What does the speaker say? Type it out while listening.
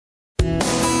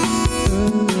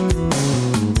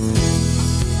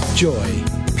joy,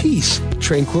 peace,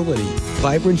 tranquility,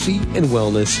 vibrancy, and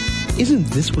wellness. Isn't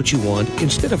this what you want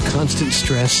instead of constant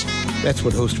stress? That's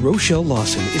what host Rochelle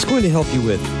Lawson is going to help you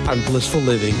with on Blissful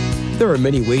Living. There are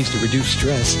many ways to reduce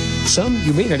stress, some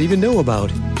you may not even know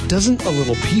about. Doesn't a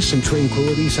little peace and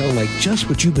tranquility sound like just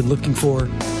what you've been looking for?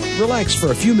 Relax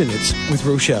for a few minutes with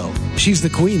Rochelle. She's the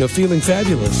queen of feeling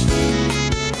fabulous.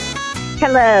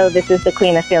 Hello, this is the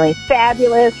Queen of Feeling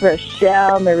Fabulous,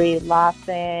 Rochelle Marie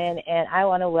Lawson, and I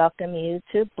want to welcome you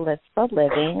to Blissful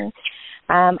Living.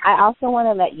 I also want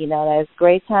to let you know that it's a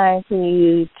great time for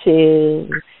you to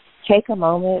take a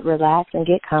moment, relax, and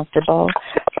get comfortable.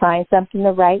 Find something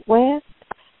to write with,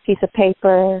 piece of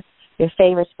paper, your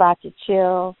favorite spot to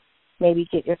chill, maybe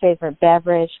get your favorite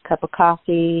beverage, cup of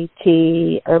coffee,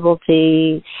 tea, herbal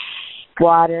tea,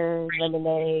 water,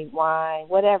 lemonade, wine,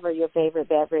 whatever your favorite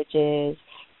beverage is.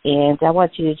 And I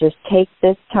want you to just take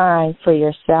this time for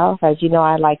yourself. As you know,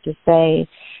 I like to say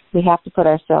we have to put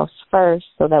ourselves first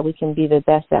so that we can be the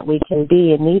best that we can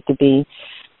be and need to be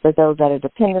for those that are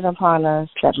dependent upon us,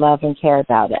 that love and care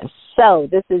about us. So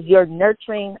this is your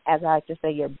nurturing, as I like to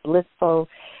say, your blissful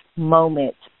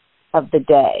moment of the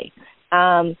day.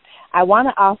 I want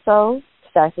to also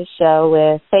start the show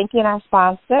with thanking our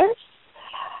sponsors,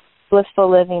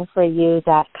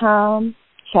 blissfullivingforyou.com.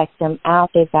 Check them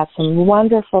out. They've got some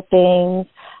wonderful things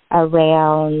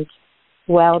around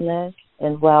wellness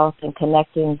and wealth and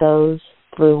connecting those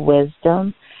through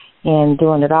wisdom and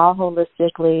doing it all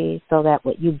holistically so that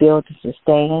what you build to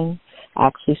sustain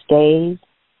actually stays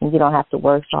and you don't have to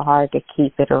work so hard to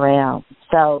keep it around.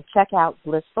 So check out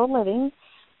Blissful Living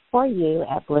for You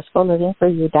at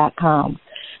blissfullivingforyou.com.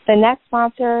 The next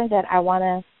sponsor that I want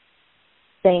to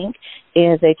thank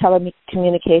is a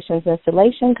telecommunications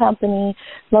installation company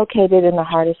located in the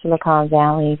heart of Silicon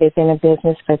Valley. They've been in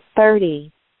business for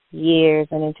 30 years,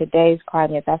 and in today's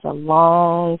climate, that's a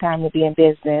long time to be in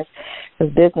business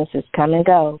because businesses come and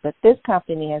go. But this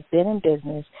company has been in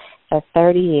business for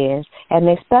 30 years, and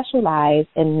they specialize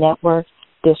in network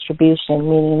distribution,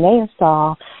 meaning they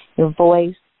install your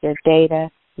voice, your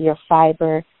data, your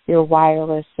fiber, your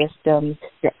wireless systems,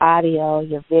 your audio,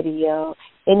 your video,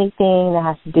 anything that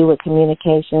has to do with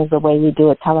communications the way we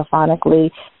do it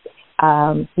telephonically.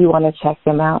 You want to check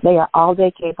them out. They are All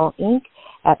Day Cable Inc.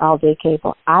 at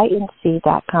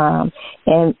alldaykableInc.com.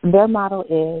 And their model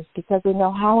is, because they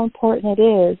know how important it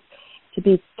is to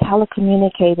be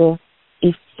telecommunicative,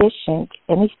 efficient,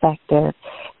 and effective,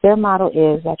 their model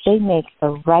is that they make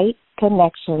the right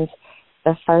connections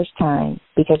the first time.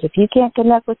 Because if you can't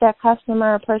connect with that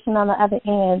customer or person on the other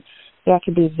end, that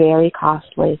could be very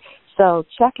costly. So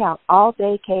check out All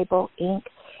Day Cable Inc.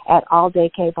 at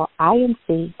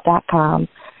alldaykableInc.com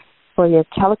for your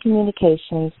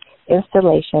telecommunications,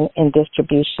 installation, and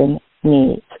distribution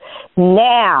needs.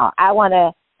 Now, I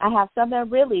have something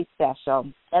really special,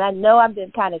 and I know I've been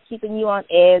kind of keeping you on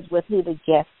edge with who the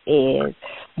guest is,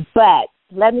 but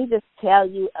let me just tell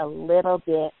you a little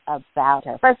bit about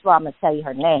her. First of all, I'm going to tell you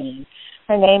her name.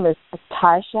 Her name is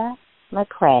Tarsha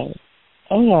McCray,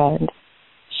 and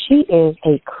she is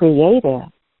a creative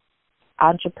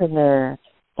entrepreneur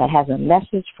that has a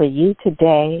message for you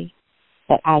today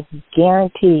that I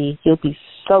guarantee you'll be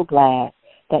so glad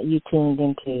that you tuned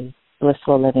into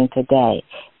Blissful Living today.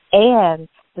 And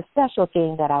the special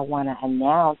thing that I want to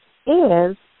announce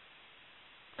is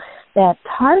that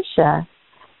Tarsha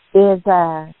is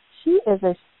a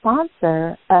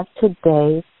sponsor of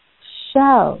today's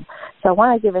show. So I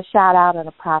want to give a shout out and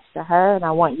a props to her, and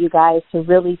I want you guys to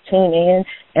really tune in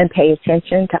and pay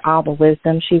attention to all the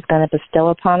wisdom she's going to bestow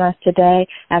upon us today.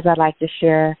 As I like to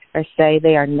share or say,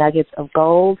 they are nuggets of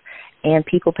gold, and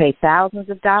people pay thousands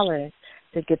of dollars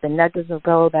to get the nuggets of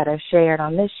gold that are shared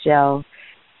on this show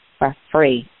for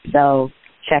free. So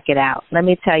check it out. Let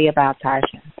me tell you about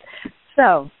Tarsha.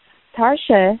 So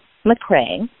Tarsha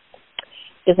McCray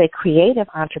is a creative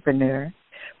entrepreneur,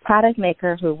 product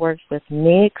maker who works with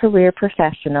mid-career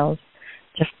professionals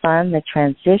to fund the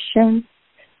transition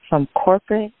from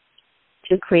corporate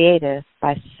to creative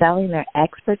by selling their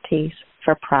expertise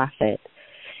for profit.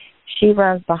 She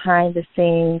runs behind the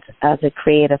scenes of the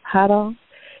Creative Huddle,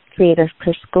 Creative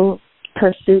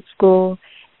Pursuit School,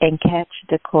 and Catch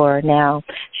Decor. Now,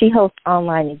 she hosts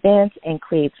online events and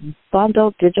creates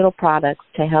bundled digital products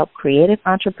to help creative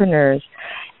entrepreneurs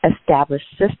establish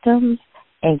systems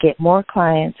and get more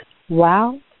clients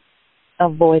while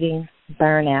avoiding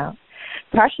burnout.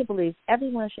 Tarsha believes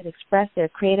everyone should express their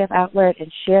creative outlet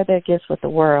and share their gifts with the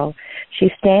world. She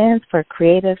stands for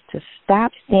creatives to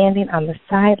stop standing on the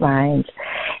sidelines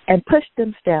and push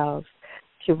themselves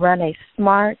to run a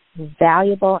smart,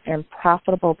 valuable, and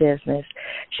profitable business.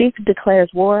 She declares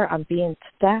war on being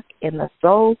stuck in the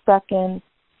soul-sucking,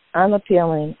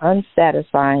 unappealing,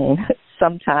 unsatisfying,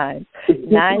 sometimes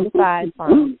 9-to-5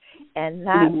 funk, and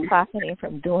not profiting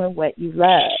from doing what you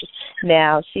love.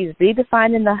 Now, she's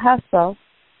redefining the hustle,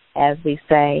 as we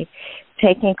say,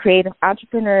 taking creative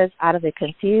entrepreneurs out of a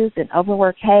confused and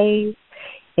overworked haze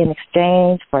in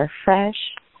exchange for a fresh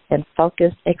and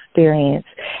focused experience.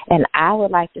 And I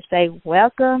would like to say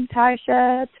welcome,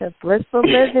 Tarsha, to Blissful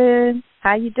Living.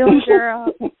 How you doing,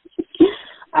 girl?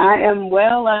 I am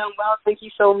well. Thank you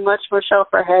so much, Rochelle,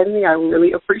 for having me. I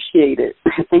really appreciate it.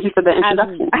 Thank you for the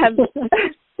introduction.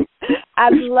 I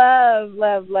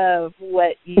love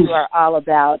what you are all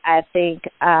about. I think,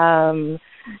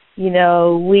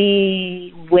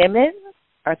 we women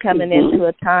are coming into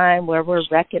a time where we're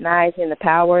recognizing the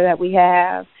power that we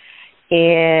have,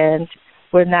 and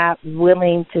we're not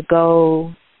willing to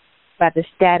go by the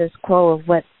status quo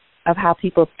of how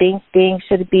people think things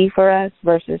should be for us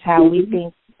versus how we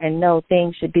think and know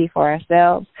things should be for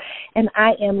ourselves. And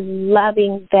I am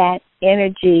loving that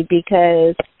energy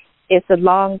because it's a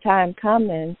long time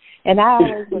coming. And I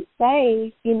always would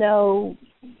say,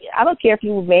 I don't care if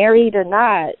you're married or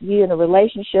not, you're in a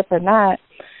relationship or not.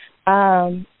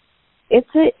 It's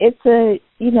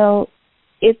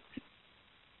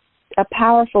a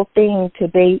powerful thing to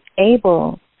be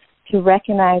able to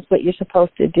recognize what you're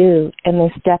supposed to do and then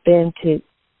step into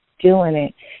doing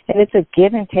it. And it's a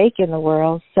give and take in the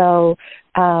world. So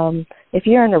if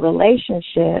you're in a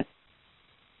relationship,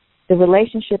 the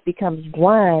relationship becomes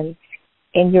one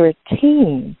and you're a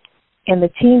team. And the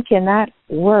team cannot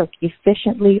work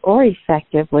efficiently or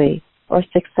effectively or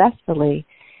successfully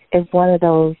if one of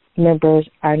those members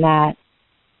are not,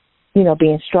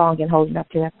 being strong and holding up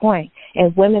to that point.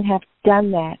 And women have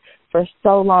done that for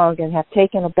so long and have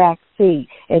taken a back seat,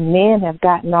 and men have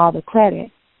gotten all the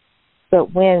credit.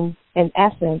 But when, in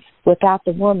essence, without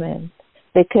the woman,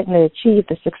 they couldn't achieve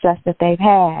the success that they've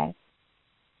had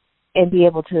and be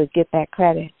able to get that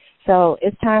credit. So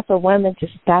it's time for women to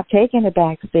stop taking the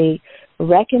back seat,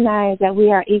 recognize that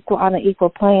we are equal on an equal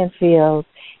playing field,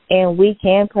 and we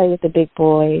can play with the big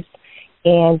boys,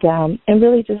 and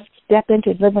really just step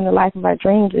into living the life of our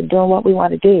dreams and doing what we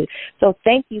want to do. So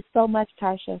thank you so much,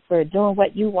 Tarsha, for doing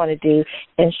what you want to do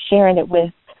and sharing it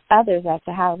with others as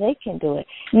to how they can do it.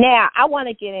 Now, I want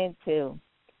to get into,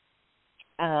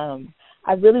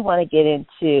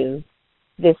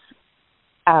 this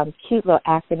cute little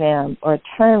acronym or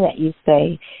term that you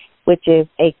say, which is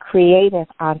a creative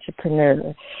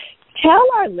entrepreneur. Tell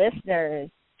our listeners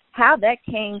how that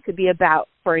came to be about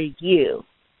for you.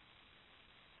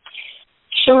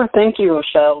 Sure. Thank you,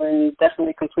 Rochelle, and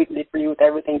definitely completely agree with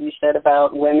everything you said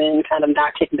about women kind of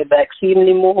not taking the back seat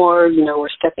anymore. We're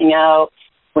stepping out,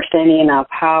 we're standing in our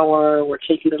power, we're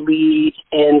taking the lead,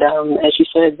 and as you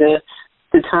said, the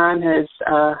time has,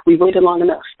 we waited long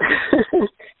enough.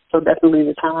 So definitely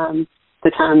the time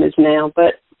is now.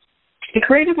 But the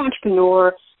creative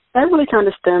entrepreneur, that really kind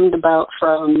of stemmed about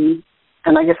from,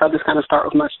 and I guess I'll just kind of start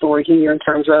with my story here in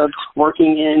terms of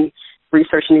working in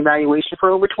research and evaluation for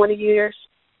over 20 years.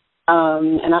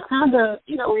 And I kind of,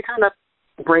 we kind of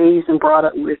raised and brought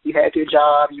up with you had your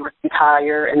job, you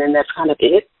retire, and then that's kind of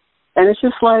it. And it's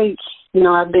just like,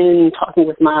 I've been talking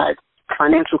with my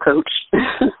financial coach.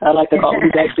 I like to call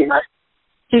him.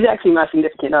 He's actually my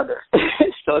significant other.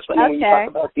 So it's funny when you talk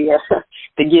about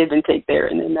the give and take there,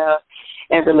 and then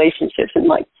and relationships, and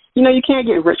you can't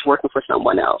get rich working for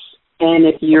someone else. And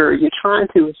if you're trying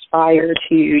to aspire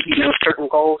to certain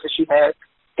goals that you have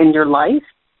in your life,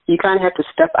 you kind of have to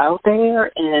step out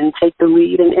there and take the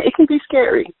lead, and it can be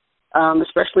scary,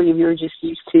 especially if you're just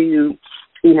used to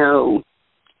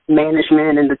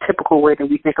management and the typical way that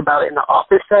we think about it in the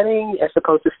office setting, as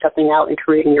opposed to stepping out and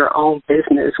creating your own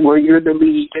business where you're the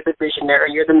lead, you're the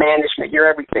visionary, you're the management, you're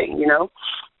everything,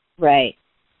 Right.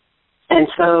 And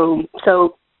so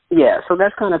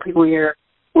that's kind of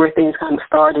where things kind of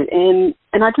started. And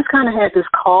I just kind of had this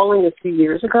calling a few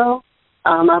years ago.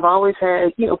 I've always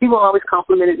had, people always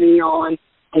complimented me on,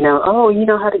 oh, you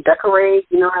know how to decorate,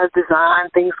 you know how to design,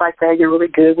 things like that. You're really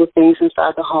good with things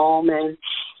inside the home. And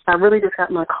I really just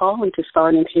got my calling to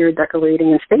start interior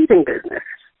decorating and staging business.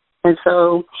 And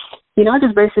so, I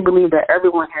just basically believe that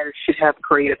everyone should have a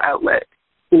creative outlet,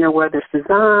 whether it's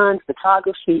design,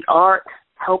 photography, art,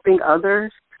 helping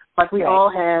others. We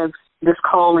all have this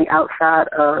calling outside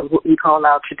of what we call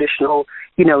our traditional,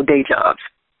 day jobs.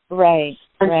 Right.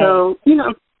 And so,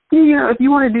 if you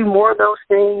want to do more of those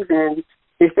things and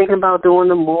you're thinking about doing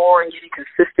them more and getting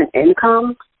consistent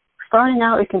income, starting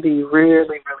out, it can be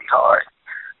really, really hard.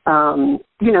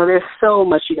 There's so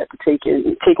much you have to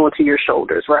take onto your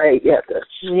shoulders, right? You have to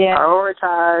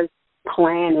prioritize,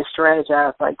 plan, and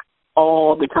strategize like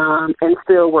all the time, and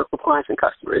still work with clients and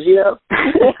customers.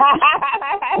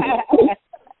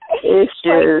 It's just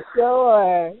for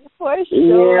sure.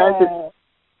 Yeah,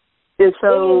 and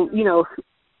so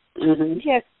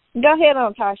Yes, go ahead,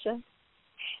 Tasha.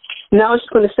 No, I was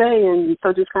just going to say, and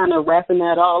so just kind of wrapping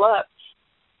that all up.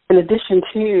 In addition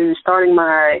to starting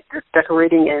my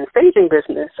decorating and staging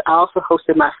business, I also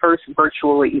hosted my first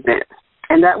virtual event,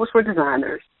 and that was for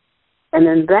designers. And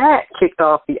then that kicked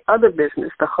off the other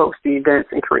business to host the events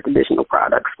and create additional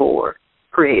products for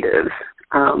creatives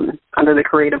under the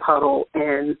Creative Huddle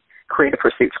and Creative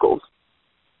Pursuit Schools.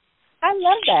 I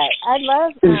love that.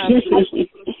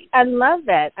 I love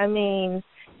that. I mean,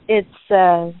 it's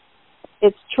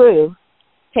true.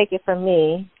 Take it from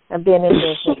me. I've been in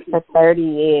business for 30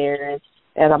 years,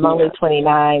 and I'm only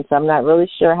 29, so I'm not really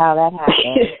sure how that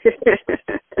happened.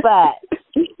 But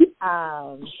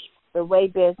the way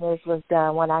business was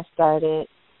done when I started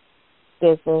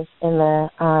business in the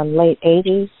late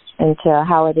 80s until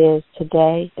how it is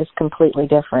today is completely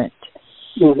different.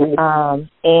 Mm-hmm.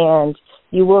 And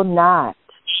you will not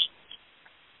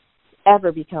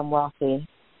ever become wealthy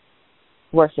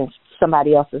working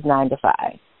somebody else's 9 to 5.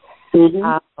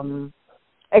 Mm-hmm.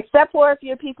 Except for if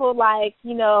you're people like,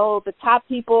 the top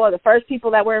people or the first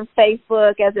people that were in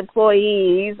Facebook as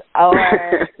employees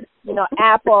or,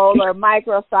 Apple or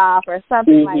Microsoft or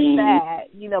something like that,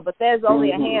 but there's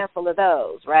only a handful of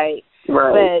those, right?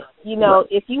 Right. But,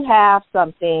 if you have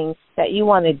something that you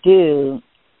want to do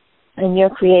and you're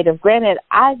creative, granted,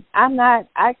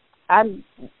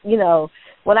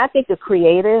 when I think of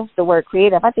creative, the word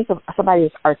creative, I think of somebody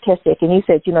who's artistic. And you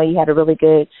said, you had a really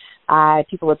good eye.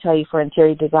 People will tell you for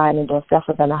interior design and doing stuff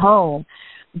within a home.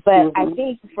 But I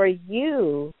think for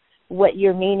you, what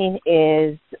you're meaning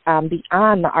is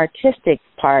beyond the artistic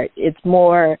part. It's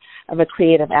more of a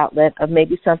creative outlet of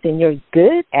maybe something you're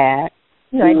good at.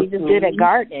 Maybe just good at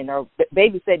gardening or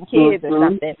babysitting kids or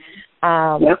something.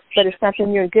 But it's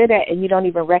something you're good at, and you don't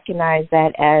even recognize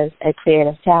that as a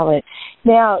creative talent.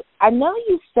 Now, I know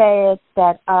you said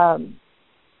that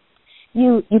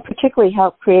you particularly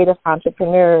help creative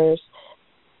entrepreneurs.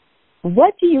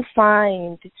 What do you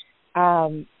find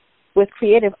with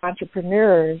creative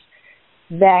entrepreneurs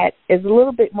that is a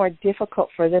little bit more difficult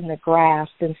for them to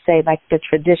grasp than, say, like the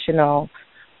traditional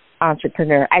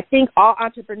entrepreneur? I think all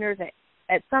entrepreneurs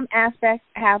at some aspects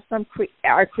have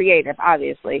are creative,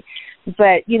 obviously,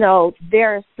 but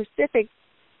there are specific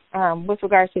with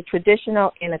regards to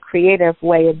traditional and a creative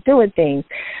way of doing things.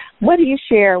 What do you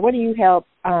share? What do you help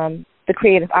the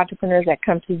creative entrepreneurs that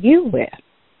come to you with?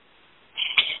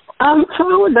 So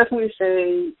I would definitely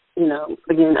say,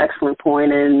 again, excellent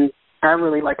point, and I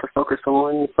really like to focus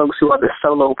on folks who are the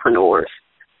solopreneurs.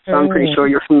 So I'm pretty sure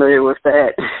you're familiar with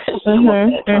that.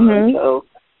 So,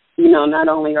 not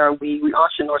only are we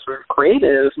entrepreneurs, we're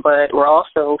creatives, but we're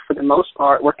also, for the most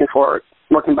part, working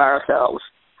by ourselves.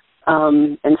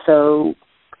 And so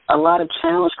a lot of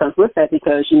challenge comes with that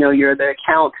because, you're the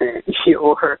accountant,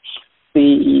 you're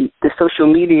the social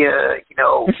media,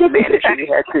 manager.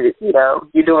 You had to,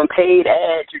 you're doing paid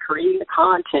ads, you're creating the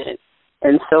content,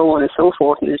 and so on and so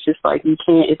forth. And it's just like you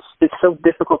can't. It's so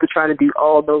difficult to try to do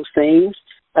all those things.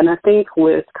 And I think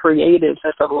with creatives,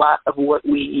 that's a lot of what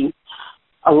we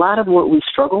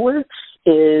struggle with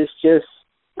is just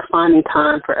finding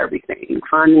time for everything,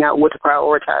 finding out what to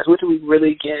prioritize, what do we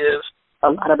really give a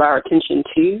lot of our attention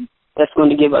to that's going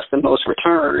to give us the most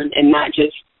return, and not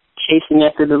just chasing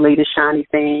after the latest shiny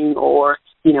thing or,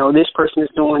 this person is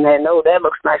doing that. No, that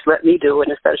looks nice. Let me do it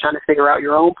instead of trying to figure out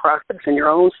your own process and your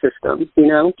own system,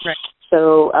 Right.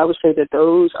 So I would say that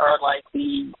those are like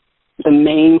the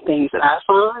main things that I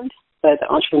find that the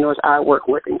entrepreneurs I work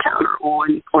with encounter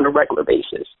on a regular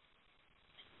basis.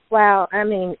 Well, I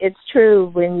mean, it's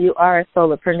true. When you are a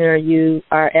solopreneur, you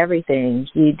are everything.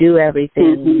 You do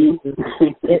everything.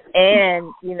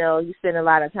 And, you spend a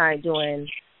lot of time doing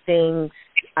things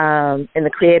in the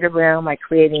creative realm, like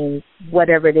creating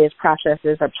whatever it is,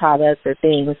 processes or products or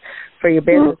things for your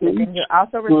business. But then you're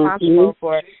also responsible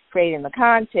for creating the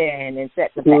content and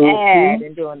setting the ad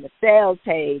and doing the sales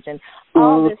page and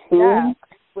all this stuff,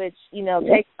 which,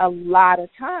 takes a lot of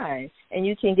time, and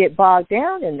you can get bogged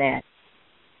down in that.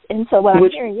 And so what I'm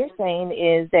hearing you're saying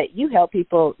is that you help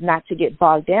people not to get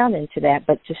bogged down into that,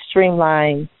 but to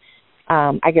streamline,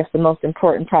 the most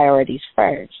important priorities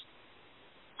first.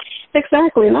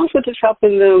 Exactly, and also just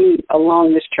helping them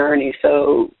along this journey.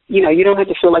 So, you don't have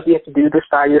to feel like you have to do this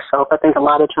by yourself. I think a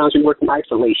lot of times we work in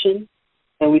isolation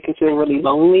and we can feel really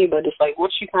lonely, but it's like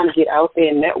once you kind of get out there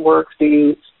and network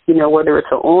through you know, whether it's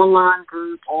an online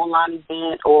group, online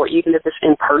event, or even if it's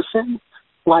in person.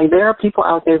 Like, there are people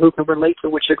out there who can relate to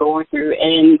what you're going through,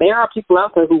 and there are people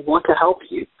out there who want to help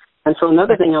you. And so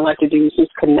another thing I like to do is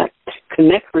just connect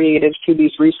creatives to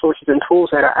these resources and tools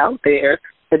that are out there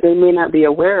that they may not be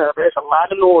aware of. There's a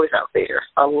lot of noise out there,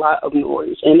 a lot of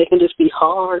noise, and it can just be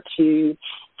hard to,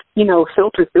 you know,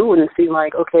 filter through it and see,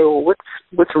 like, okay, well,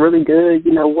 what's really good,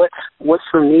 you know, what's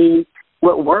for me,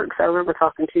 what works. I remember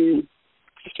talking to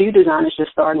a few designers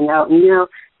just starting out, and, you know,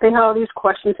 they had all these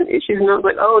questions and issues, and I was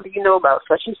like, oh, do you know about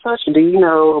such and such? Do you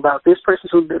know about this person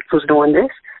who was doing this?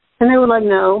 And they were like,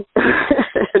 no.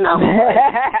 And I was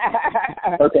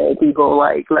like, okay, people,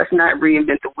 like, let's not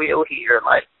reinvent the wheel here.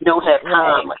 Like, you don't have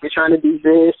time. Like, you're trying to do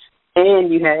this, and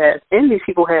these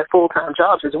people have full-time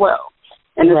jobs as well.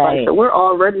 And it's like, so we're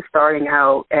already starting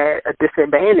out at a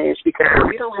disadvantage because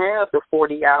we don't have the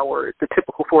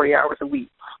typical 40 hours a week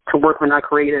to work on our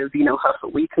creative, you know, hustle.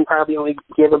 We can probably only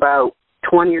give about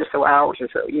 20 or so hours or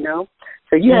so, you know?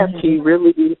 So you have to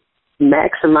really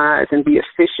maximize and be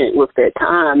efficient with that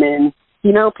time. And,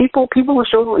 you know, people are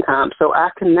short on time. So I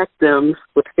connect them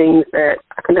with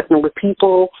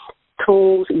people,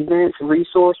 tools, events,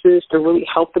 resources to really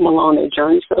help them along their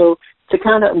journey. So to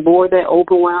kind of avoid that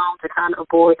overwhelm, to kind of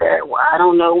avoid that, well, I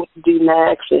don't know what to do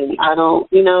next, and I don't,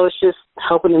 you know, it's just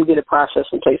helping them get a process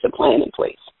in place, a plan in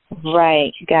place.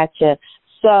 Right, gotcha.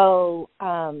 So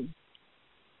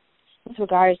with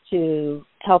regards to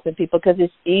helping people, because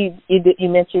you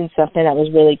mentioned something that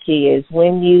was really key, is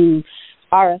when you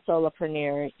are a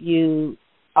solopreneur, you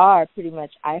are pretty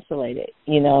much isolated,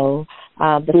 you know.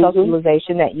 The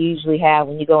socialization that you usually have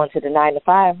when you go into the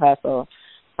 9-to-5 hustle,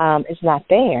 it's not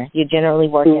there. You're generally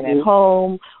working at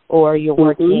home, or you're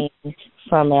working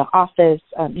from an office,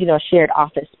 you know, shared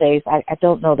office space. I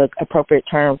don't know the appropriate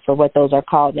term for what those are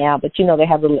called now, but, you know, they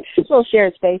have little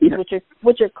shared spaces,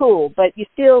 which are cool, but you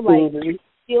still, like, you're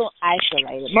still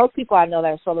isolated. Most people I know that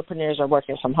are solopreneurs are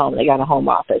working from home. They got a home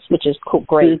office, which is cool,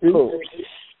 great, cool.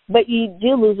 But you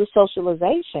do lose the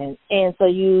socialization, and so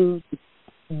you're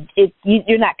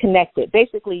not connected.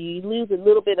 Basically, you lose a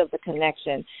little bit of the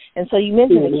connection. And so you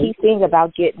mentioned a key thing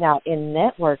about getting out and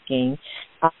networking,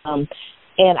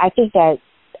 and I think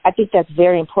that's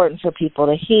very important for people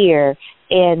to hear.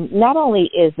 And not only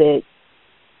do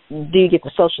you get to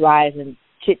socialize and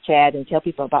chit chat and tell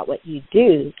people about what you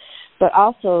do, but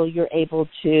also you're able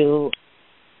to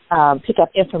pick up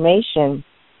information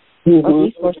or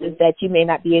resources that you may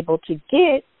not be able to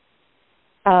get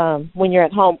when you're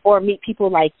at home, or meet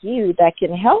people like you that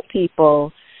can help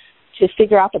people to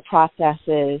figure out the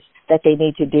processes that they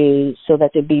need to do so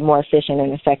that they'll be more efficient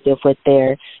and effective with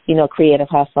their, you know, creative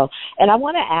hustle. And I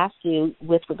want to ask you,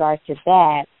 with regard to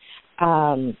that,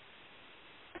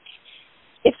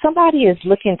 if somebody is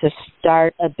looking to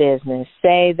start a business,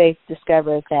 say they've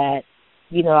discovered that,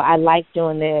 you know, I like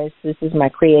doing this is my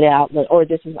creative outlet, or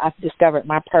I've discovered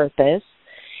my purpose,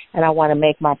 and I want to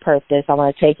make my purpose, I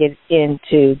want to take it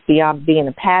into beyond being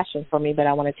a passion for me, but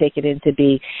I want to take it into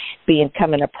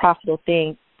becoming a profitable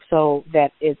thing, so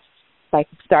that it's like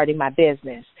starting my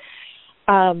business.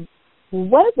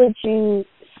 What would you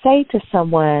say to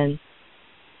someone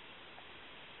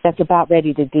that's about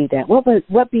ready to do that? What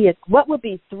would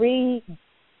be 3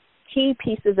 key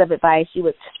pieces of advice you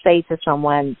would say to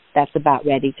someone that's about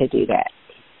ready to do that?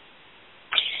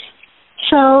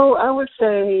 So I would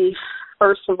say,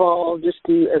 first of all, just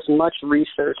do as much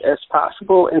research as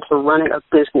possible into running a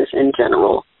business in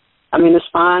general. I mean, it's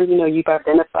fine, you know, you've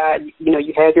identified, you know,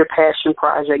 you have your passion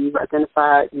project, you've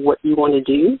identified what you want to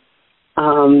do.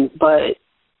 But,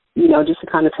 you know, just to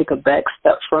kind of take a back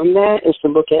step from that is to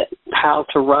look at how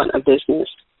to run a business.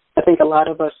 I think a lot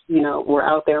of us, you know, we're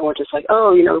out there and we're just like,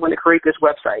 oh, you know, we're going to create this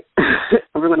website and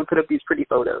we're going to put up these pretty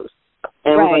photos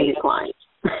and we're going to get clients.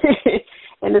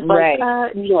 And it's like,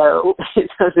 no, it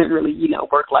doesn't really, you know,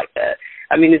 work like that.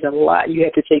 I mean, there's a lot you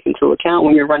have to take into account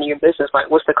when you're running a business. Like,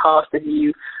 what's the cost of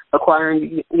you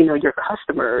acquiring, you know, your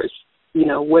customers? You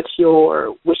know, what's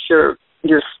your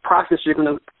process you're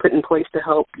going to put in place to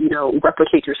help, you know,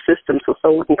 replicate your system so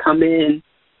someone can come in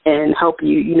and help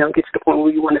you, you know, get to the point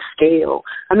where you want to scale.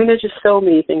 I mean, there's just so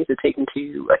many things to take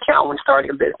into account when starting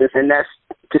a business, and that's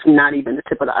just not even the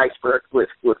tip of the iceberg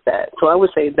with that. So I would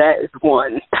say that is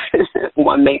one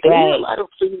main thing. Right. There's a lot of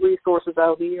free resources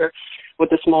out here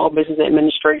with the Small Business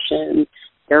Administration.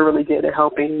 They're really good at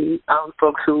helping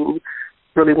folks who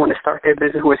really want to start their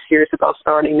business, who are serious about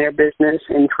starting their business,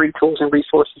 and free tools and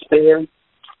resources there.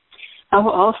 I will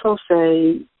also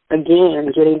say,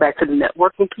 again, getting back to the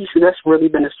networking piece, that's really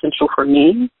been essential for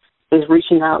me, is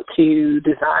reaching out to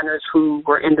designers who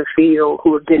were in the field,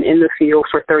 who have been in the field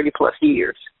for 30-plus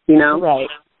years, you know? Right.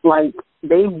 like,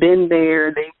 they've been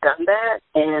there, they've done that,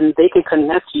 and they can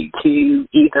connect you to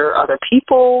either other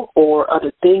people or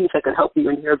other things that can help you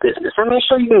in your business. I mean,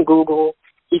 sure, you can Google,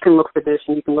 you can look for this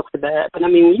and you can look for that, but I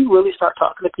mean, when you really start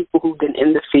talking to people who've been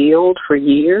in the field for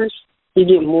years, you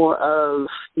get more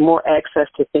access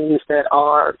to things that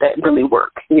really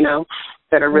work, you know,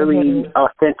 that are really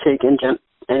authentic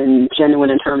and genuine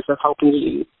in terms of helping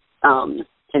you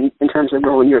in terms of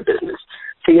growing your business.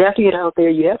 So you have to get out there.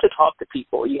 You have to talk to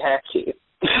people. You have to.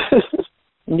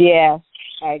 Yeah,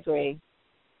 I agree.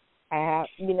 I have,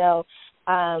 you know,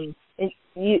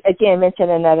 you again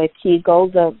mentioned another key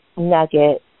golden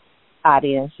nugget,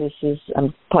 audience.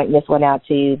 I'm pointing this one out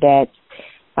to you, that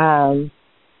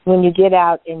when you get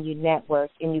out and you network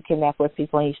and you connect with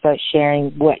people and you start sharing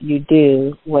what you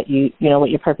do, what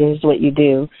your purpose is, what you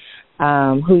do,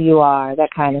 who you are, that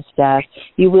kind of stuff,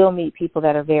 you will meet people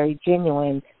that are very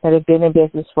genuine, that have been in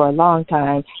business for a long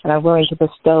time and are willing to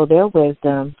bestow their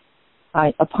wisdom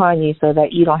upon you so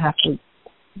that you don't have to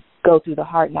go through the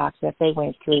hard knocks that they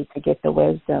went through to get the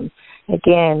wisdom.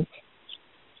 Again,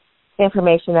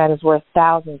 information that is worth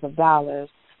thousands of dollars,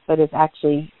 but it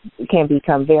actually can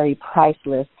become very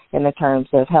priceless in the terms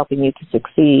of helping you to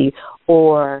succeed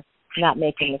or not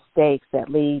making mistakes that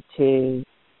lead to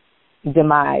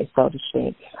demise, so to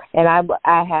speak. And I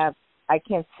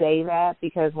can't say that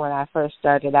because when I first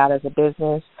started out as a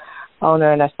business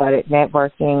owner and I started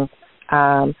networking,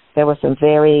 there were some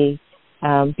very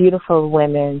beautiful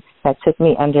women that took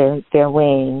me under their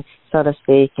wing, so to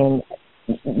speak, and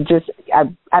just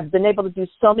I've been able to do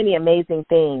so many amazing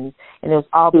things, and it was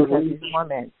all because of these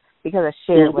women, because I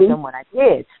shared with them what I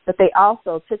did. But they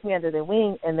also took me under their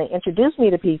wing and they introduced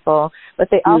me to people, but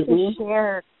they also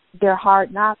shared their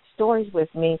hard knock stories with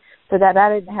me so that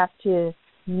I didn't have to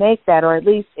make that, or at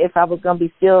least if I was going to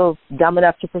be still dumb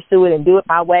enough to pursue it and do it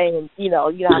my way, and you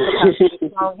have to come to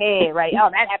your own head, right? Oh,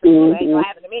 that happened to you, ain't gonna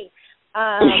happen to me.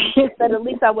 But at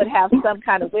least I would have some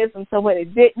kind of wisdom. So when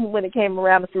it came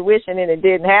around to fruition and it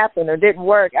didn't happen or didn't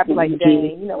work, I was like,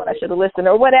 dang, you know what, I should have listened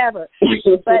or whatever.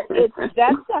 But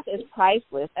that stuff is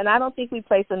priceless, and I don't think we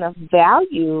place enough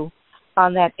value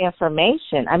on that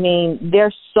information. I mean,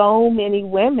 there's so many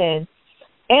women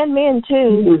and men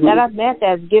too that I've met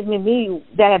that have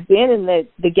been in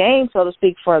the game, so to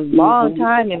speak, for a long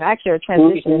time and actually are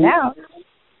transitioning out.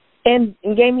 And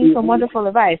gave me some wonderful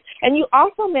advice. And you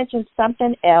also mentioned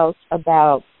something else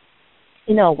about,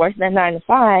 working at 9 to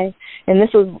 5, and this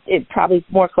was probably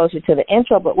more closer to the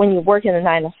intro, but when you're working a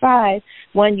 9 to 5,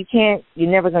 one, you're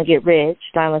never going to get rich,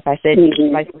 unless I said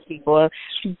you like some people.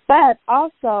 But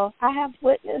also, I have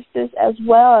witnessed this as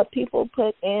well. People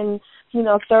put in,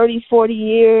 30, 40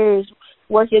 years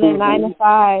working at 9 to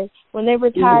 5. When they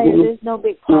retire, there's no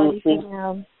big party for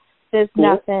them. There's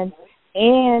nothing.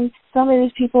 And some of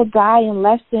these people die in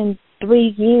less than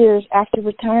 3 years after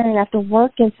retiring, after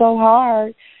working so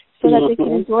hard so that they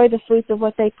can enjoy the fruits of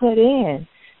what they put in,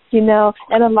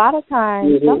 And a lot of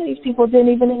times, some of these people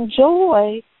didn't even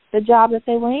enjoy the job that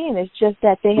they were in. It's just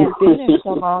that they had been there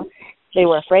so long. They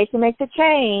were afraid to make the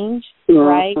change,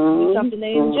 right? Do something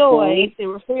they enjoyed. They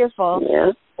were fearful.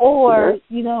 Or,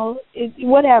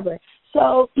 whatever.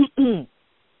 So,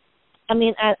 I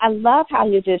mean, I love how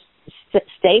you just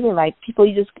stating, like, people,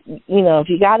 you just, if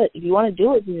you want to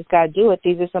do it, you just got to do it.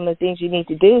 These are some of the things you need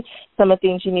to do, some of the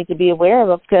things you need to be aware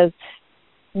of, because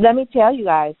let me tell you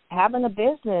guys, having a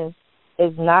business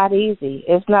is not easy.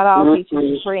 It's not all peaches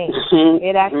and cream.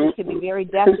 It actually can be very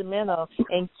detrimental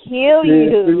and kill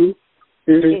you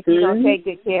if you don't take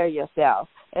good care of yourself.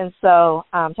 And so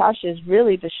Tasha is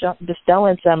really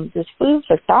bestowing this food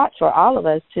for thought for all of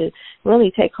us to really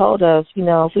take hold of.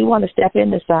 If we want to step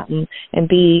into something and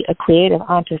be a creative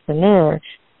entrepreneur,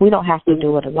 we don't have to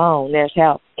do it alone. There's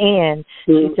help. And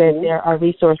she said there are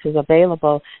resources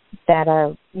available that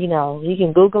are, you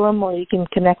can Google them or you can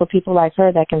connect with people like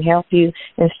her that can help you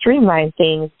and streamline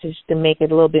things just to make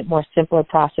it a little bit more simpler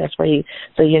process for you,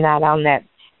 so you're not on that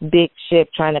big ship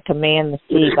trying to command the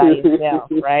sea by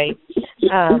yourself, right?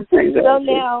 So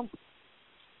now,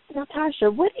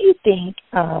 Tasha, what do you think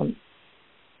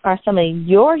are some of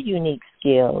your unique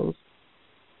skills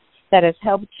that has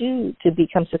helped you to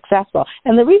become successful?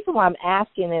 And the reason why I'm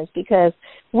asking is because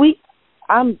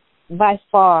I'm by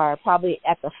far probably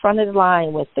at the front of the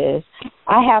line with this.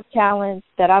 I have talents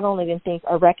that I don't even think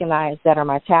are recognized that are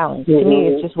my talents. To me,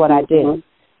 it's just what I do.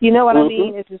 You know what I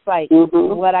mean? It's just like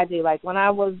what I do. Like when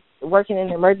I was working in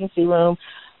the emergency room,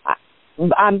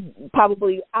 I'm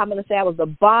going to say I was the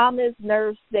bombest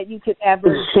nurse that you could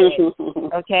ever get.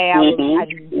 Okay, I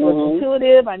was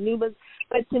intuitive. I knew,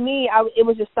 But to me, it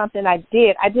was just something I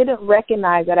did. I didn't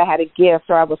recognize that I had a gift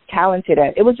or I was talented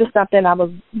at. It was just something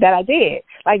that I did.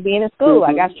 Like being in school,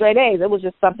 I got straight A's. It was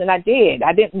just something I did.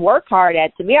 I didn't work hard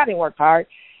at. To me, I didn't work hard,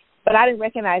 but I didn't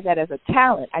recognize that as a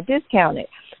talent. I discounted.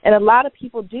 And a lot of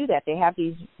people do that. They have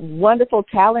these wonderful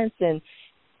talents and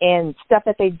stuff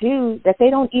that they do that they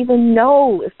don't even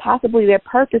know is possibly their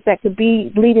purpose that could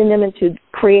be leading them into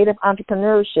creative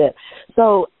entrepreneurship.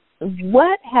 So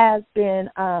what has been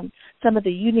some of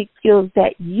the unique skills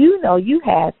that you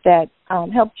had that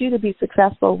helped you to be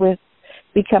successful with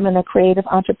becoming a creative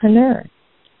entrepreneur?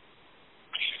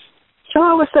 So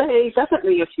I would say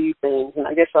definitely a few things, and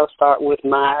I guess I'll start with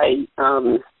my, you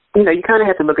kind of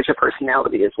have to look at your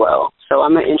personality as well. So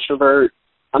I'm an introvert.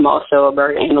 I'm also a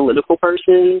very analytical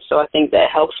person, so I think that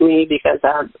helps me because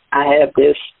I have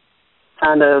this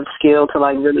kind of skill to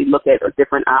like really look at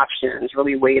different options,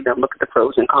 really weigh them, look at the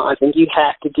pros and cons, and you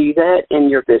have to do that in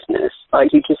your business.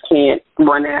 Like you just can't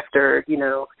run after,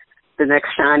 the next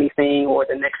shiny thing or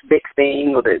the next big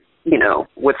thing or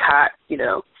what's hot,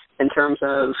 in terms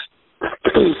of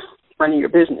running your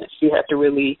business. You have to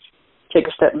really take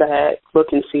a step back, look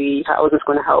and see how is this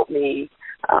going to help me,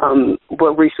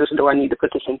 what resources do I need to put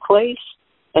this in place,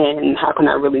 and how can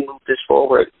I really move this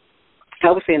forward.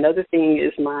 I would say another thing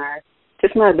is my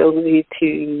ability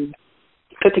to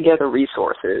put together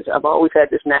resources. I've always had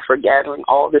this knack for gathering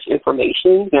all this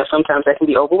information. Sometimes that can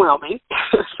be overwhelming,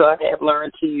 so I have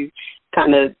learned to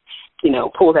kind of,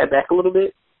 pull that back a little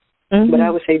bit. Mm-hmm. But I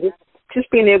would say just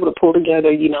being able to pull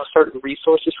together, certain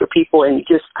resources for people and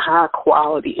just high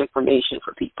quality information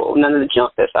for people, none of the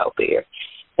junk that's out there.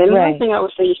 And another thing I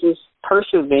would say is just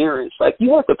perseverance. Like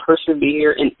you have to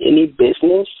persevere in any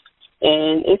business.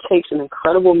 And it takes an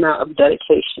incredible amount of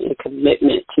dedication and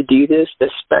commitment to do this,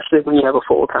 especially when you have a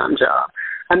full-time job.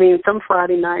 I mean, some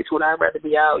Friday nights would I rather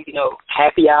be out,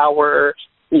 happy hour,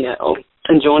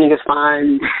 enjoying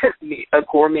a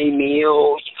gourmet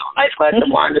meal, nice glass of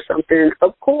wine or something.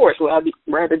 Of course. Would I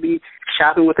rather be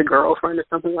shopping with a girlfriend or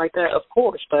something like that? Of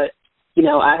course. But,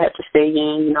 I have to stay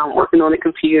in, I'm working on the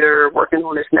computer, working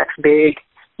on this next big,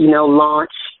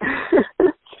 launch.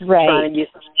 Trying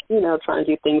to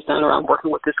get things done, or I'm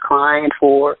working with this client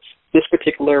for this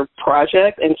particular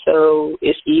project. And so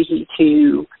it's easy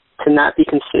to not be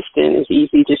consistent. It's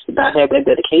easy just to not have that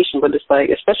dedication. But it's like,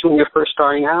 especially when you're first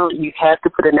starting out, you have to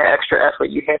put in that extra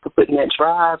effort. You have to put in that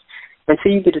drive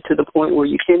until you get it to the point where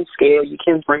you can scale, you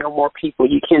can bring on more people,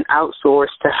 you can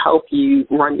outsource to help you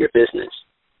run your business.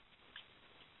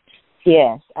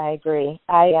 Yes, I agree.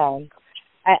 I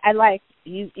like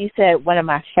you said one of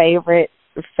my favorite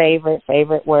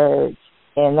words,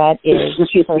 and that is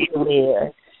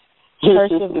persevere.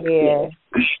 Persevere.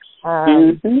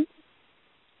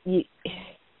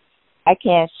 I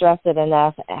can't stress it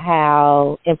enough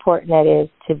how important that is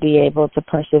to be able to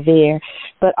persevere.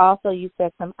 But also you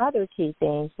said some other key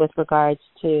things with regards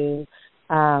to,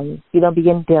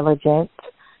 being diligent,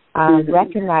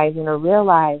 recognizing or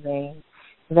realizing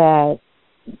that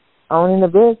owning a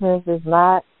business is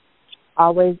not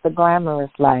always the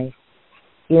glamorous life.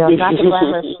 It's not the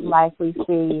glamorous life we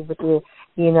see with the,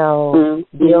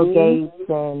 Bill Gates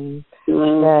and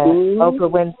the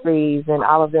Oprah Winfrey's and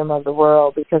all of them of the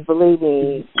world, because believe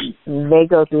me, they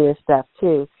go through this stuff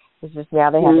too. It's just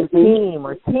now they have a team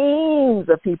or teams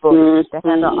of people that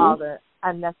handle all the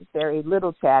unnecessary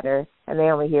little chatter, and they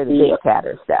only hear the big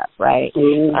chatter stuff, right?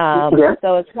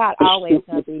 So it's not always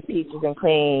going to be peaches and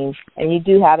cream, and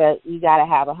you got to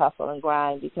have a hustle and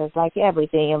grind, because like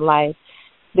everything in life,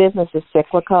 business is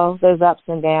cyclical. There's ups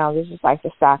and downs. It's just like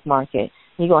the stock market.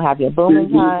 You're going to have your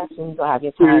booming times, and you're going to have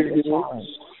your times of challenge.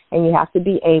 And you have to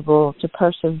be able to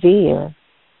persevere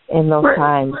in those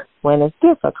times when it's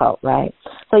difficult, right?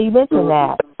 So you mentioned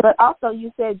that. But also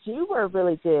you said you were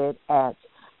really good at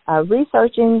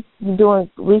doing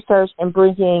research and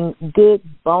bringing good,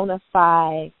 bona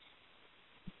fide,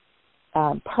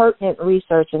 pertinent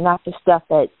research, and not the stuff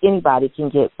that anybody can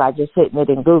get by just hitting it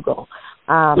in Google.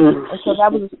 And so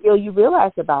that was a skill you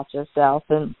realized about yourself,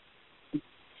 and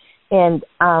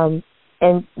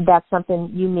that's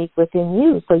something unique within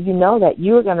you. So you know that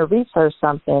you are going to research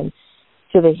something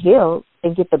to the hilt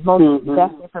and get the most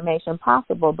best information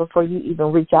possible before you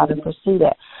even reach out and pursue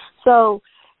that. So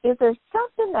is there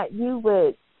something that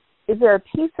is there a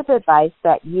piece of advice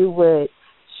that you would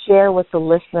share with the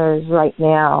listeners right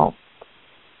now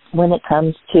when it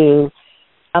comes to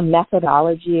a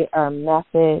methodology or a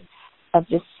method of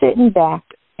just sitting back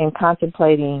and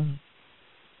contemplating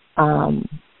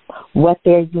what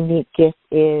their unique gift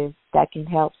is that can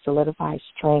help solidify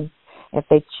strength if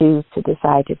they choose to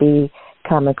decide to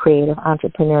become a creative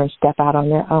entrepreneur and step out on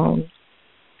their own?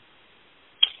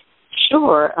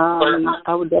 Sure.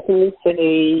 I would definitely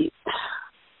say,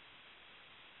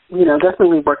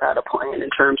 definitely work out a plan in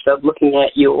terms of looking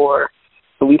at your,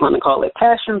 we want to call it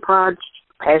passion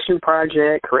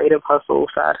project, creative hustle,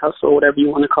 side hustle, whatever you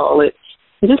want to call it.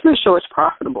 And just make sure it's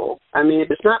profitable. I mean,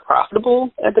 if it's not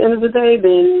profitable at the end of the day,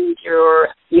 then you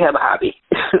have a hobby,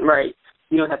 right?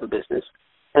 You don't have a business.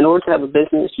 In order to have a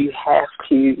business, you have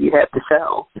to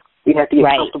sell. You have to get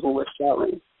comfortable with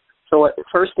selling. So the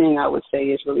first thing I would say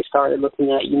is really start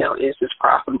looking at, is this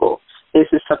profitable? Is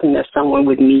this something that someone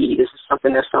would need? Is this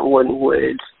something that someone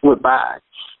would buy?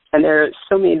 And there are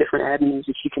so many different avenues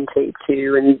that you can take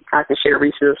to, and I can share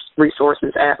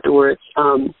resources afterwards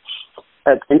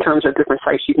in terms of different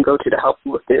sites you can go to help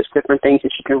you with this, different things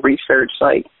that you can research.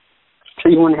 Like, so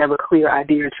you want to have a clear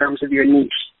idea in terms of your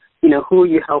niche. Who are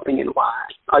you helping and why?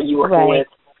 Are you working with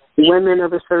women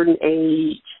of a certain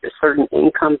age, a certain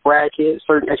income bracket,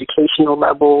 certain educational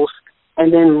levels,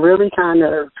 and then really kind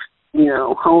of,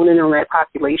 hone in on that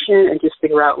population and just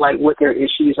figure out, like, what their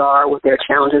issues are, what their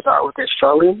challenges are, what they're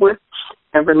struggling with,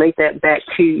 and relate that back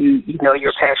to,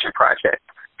 your passion project.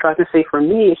 So I can say for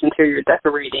me, it's interior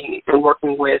decorating and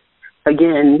working with,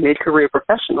 again, mid-career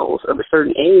professionals of a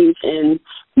certain age, and,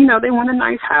 they want a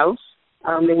nice house.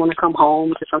 They want to come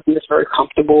home to something that's very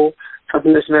comfortable,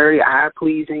 something that's very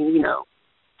eye-pleasing,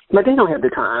 but they don't have the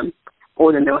time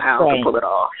or the know-how to pull it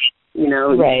off.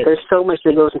 There's so much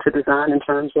that goes into design in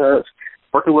terms of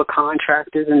working with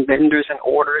contractors and vendors and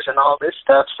orders and all this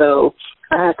stuff. So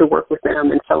I have to work with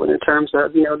them and sell it in terms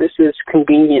of, this is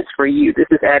convenience for you. This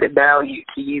is added value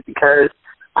to you because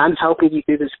I'm helping you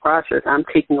through this process. I'm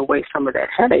taking away some of that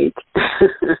headache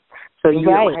so you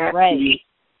don't have to.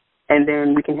 And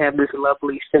then we can have this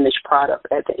lovely finished product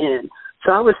at the end.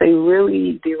 So I would say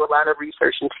really do a lot of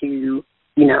research into,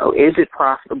 is it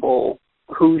profitable?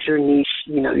 Who's your niche,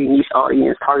 your niche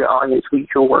audience, target audience who you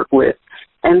can work with.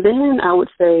 And then I would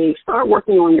say start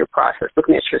working on your process,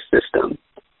 looking at your system.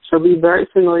 So be very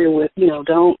familiar with,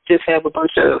 don't just have a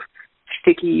bunch of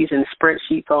stickies and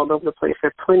spreadsheets all over the place.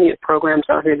 There are plenty of programs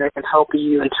out here that can help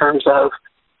you in terms of,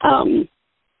 I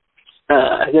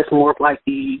guess, more of like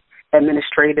the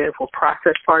administrative or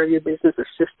process part of your business, the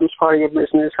systems part of your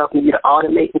business, helping you to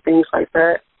automate and things like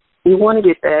that. You want to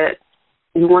get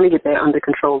that under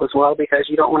control as well, because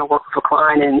you don't want to work with a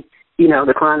client and,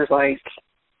 the client is like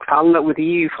following up with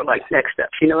you for like next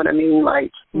steps. You know what I mean?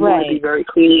 Like you want to be very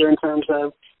clear in terms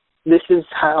of this is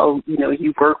how,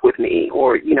 you work with me,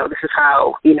 or, this is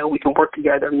how, we can work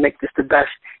together and make this the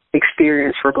best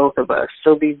experience for both of us.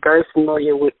 So be very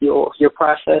familiar with your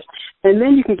process. And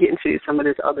then you can get into some of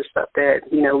this other stuff that,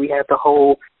 we have the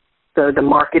whole, the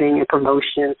marketing and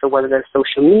promotion. So whether that's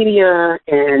social media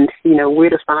and, where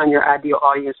to find your ideal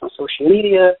audience on social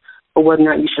media, or whether or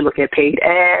not you should look at paid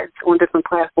ads on different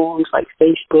platforms like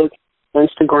Facebook,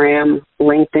 Instagram,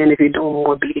 LinkedIn, if you're doing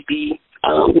more B2B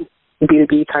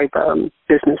type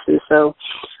businesses. So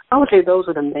I would say those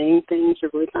are the main things to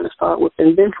really kind of start with.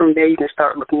 And then from there, you can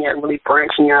start looking at really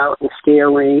branching out and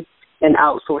scaling and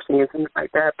outsourcing and things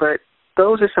like that. But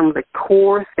those are some of the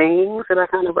core things that I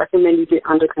kind of recommend you get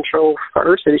under control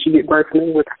first, so that you get very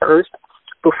familiar with first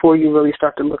before you really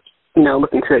start to looking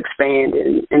to expand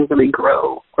and really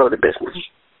grow the business.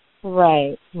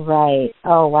 Right.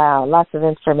 Oh, wow. Lots of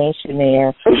information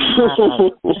there.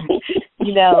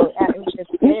 It's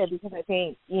good because I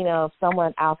think, if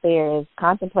someone out there is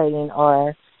contemplating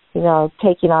or,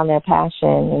 taking on their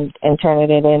passion and turning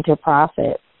it into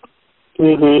profit,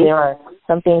 there are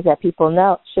some things that people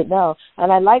should know.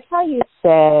 And I like how you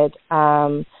said,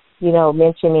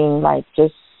 mentioning like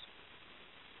just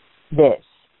this.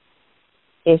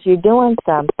 If you're doing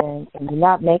something and you're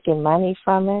not making money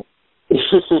from it,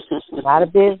 it's not a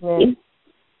business.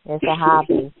 It's a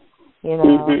hobby.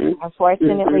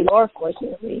 Unfortunately or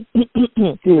fortunately,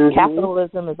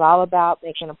 capitalism is all about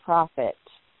making a profit.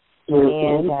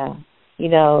 And,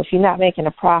 if you're not making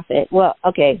a profit, well,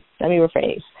 okay, let me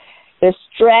rephrase. There's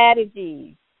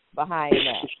strategies behind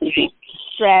that.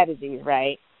 Strategies,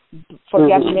 right, for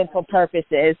governmental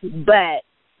purposes, but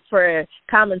for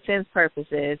common sense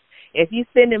purposes, if you're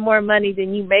spending more money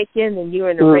than you're making, then you're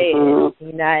in the red,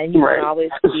 and you can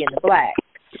always be in the black.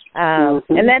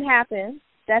 And that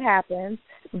happens.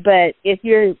 But if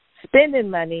you're spending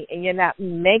money and you're not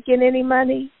making any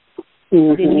money,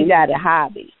 then you got a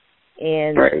hobby.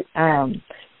 And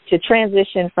to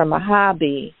transition from a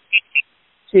hobby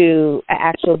to an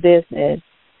actual business,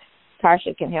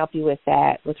 Tarsha can help you with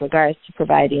that with regards to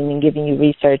providing and giving you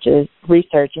research and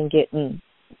getting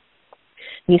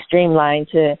you streamlined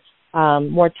to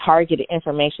more targeted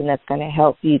information that's going to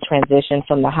help you transition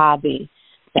from the hobby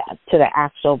to the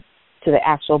actual to the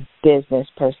actual business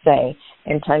per se,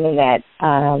 and turning that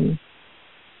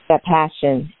that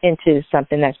passion into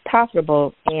something that's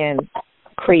profitable and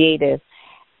creative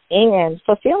and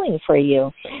fulfilling for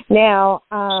you. Now,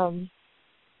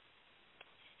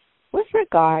 with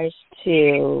regards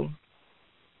to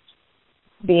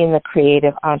being the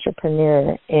creative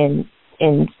entrepreneur in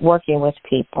working with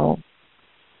people,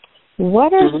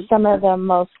 what are some of the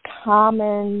most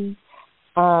common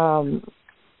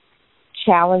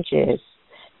challenges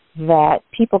that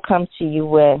people come to you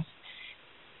with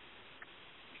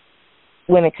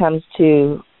when it comes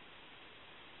to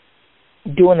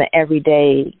doing the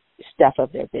everyday stuff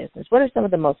of their business? What are some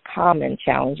of the most common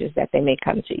challenges that they may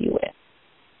come to you with?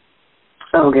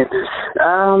 Oh, goodness.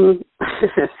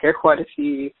 There are quite a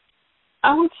few.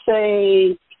 I would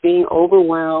say being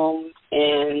overwhelmed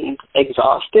and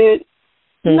exhausted,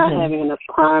 not having enough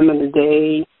time in the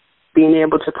day, being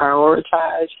able to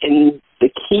prioritize. And the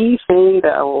key thing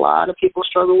that a lot of people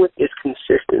struggle with is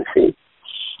consistency.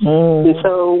 And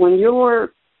so when you're,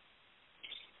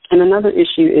 and another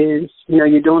issue is,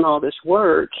 you're doing all this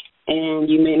work and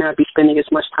you may not be spending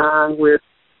as much time with,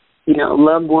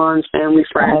 loved ones, family,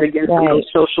 friends, against those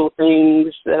social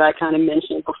things that I kind of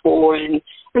mentioned before. And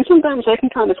sometimes that can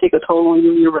kind of take a toll on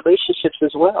you and your relationships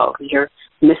as well. You're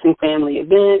missing family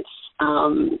events.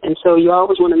 And so you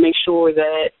always want to make sure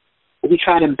that you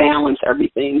try to balance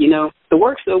everything. The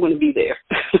work's still going to be there.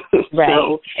 Right,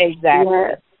 so,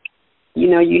 exactly.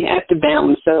 You have to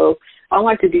balance. So I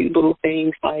like to do little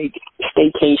things like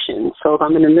staycation. So if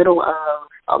I'm in the middle of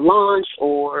a launch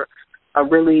or a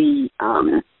really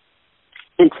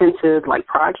extensive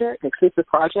project,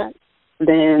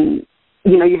 then,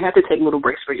 you have to take little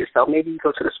breaks for yourself. Maybe you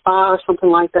go to the spa or something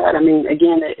like that. I mean,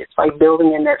 again, it's like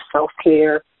building in that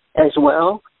self-care as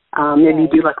well. Maybe you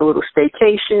do like a little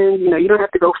staycation. You don't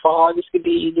have to go far. This could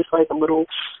be just like a little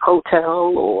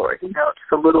hotel or, just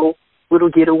a little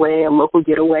getaway, a local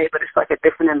getaway, but it's like a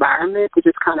different environment to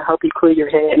just kind of help you clear your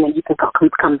head, and then you can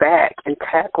come back and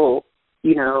tackle,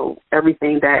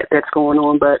 everything that's going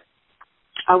on. But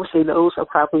I would say those are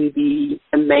probably the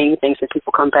main things that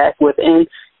people come back with. And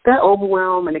that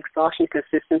overwhelm and exhaustion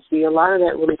consistency, a lot of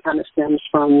that really kind of stems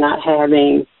from not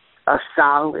having a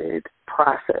solid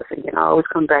process. Again, I always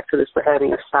come back to this, for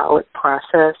having a solid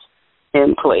process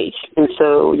in place. And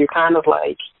so you're kind of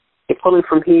like, you're pulling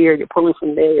from here, you're pulling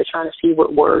from there, you're trying to see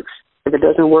what works. If it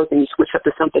doesn't work, then you switch up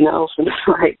to something else. And it's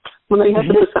like, well, no, you have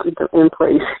to put something in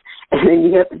place. And then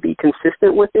you have to be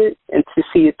consistent with it and to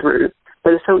see it through.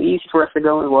 But it's so easy for us to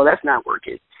go, well, that's not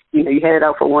working. You had it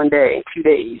out for 1 day, 2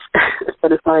 days.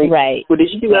 But it's like, well, did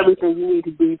you do everything you need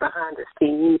to do behind the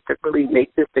scenes to really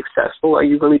make this successful? Are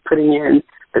you really putting in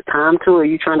the time to it? Or are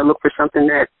you trying to look for something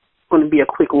that's going to be a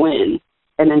quick win?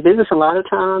 And in business, a lot of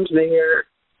times there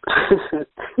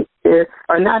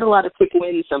are not a lot of quick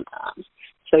wins sometimes.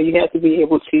 So you have to be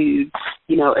able to,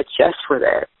 adjust for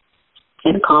that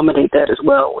and accommodate that as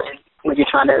well when you're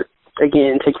trying to,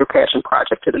 again, take your passion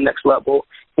project to the next level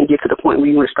and get to the point where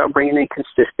you want to start bringing in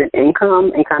consistent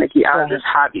income and kind of get out of this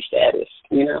hobby status,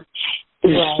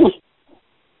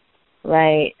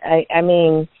 Right. I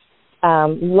mean,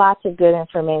 lots of good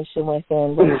information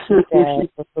within what you said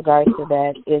with regard to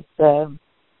that.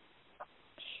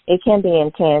 It can be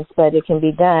intense, but it can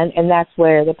be done, and that's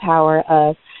where the power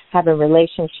of having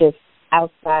relationships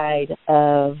outside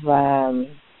of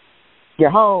your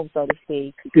home, so to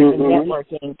speak, and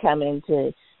networking come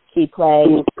into key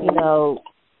play.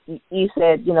 You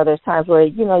said, there's times where,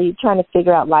 you're trying to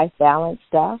figure out life balance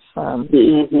stuff, and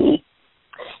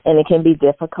it can be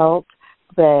difficult,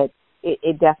 but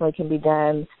it definitely can be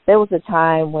done. There was a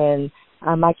time when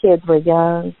my kids were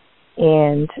young,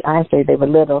 and I say they were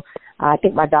little. I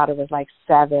think my daughter was like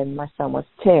 7, my son was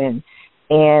 10,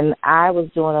 and I was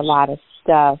doing a lot of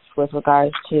stuff with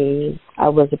regards to, I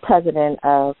was the president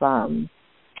of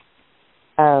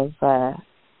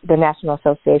the National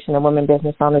Association of Women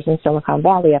Business Owners in Silicon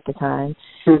Valley at the time,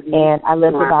 and I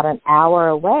lived about an hour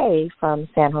away from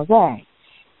San Jose.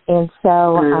 And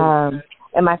so,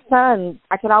 and my son,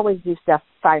 I could always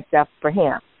find stuff for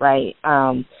him, right?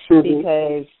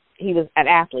 Because he was an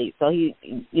athlete, so he'd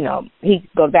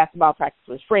go to basketball practice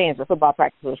with his friends or football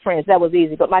practice with his friends. That was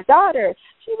easy. But my daughter,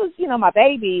 she was, my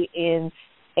baby, and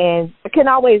I couldn't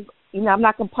always, I'm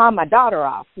not going to pawn my daughter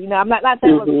off. I'm not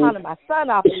saying I was pawning my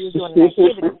son off when he was doing an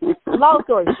activity. Long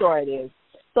story short is,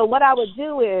 so what I would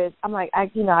do is, I'm like, I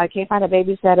can't find a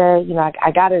babysitter.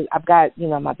 I've got,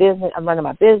 my business. I'm running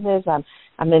my business.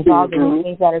 I'm involved in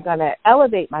things that are going to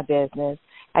elevate my business.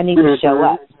 I need to show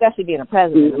up, especially being a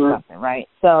president or something, right?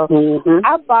 So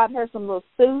I bought her some little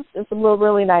suits and some little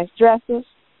really nice dresses.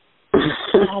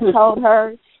 And I told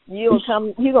her, You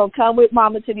gonna come with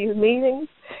Mama to these meetings.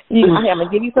 I'm gonna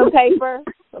give you some paper,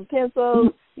 some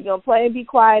pencils. You're gonna play and be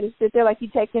quiet and sit there like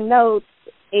you're taking notes.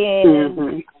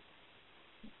 And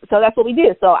so that's what we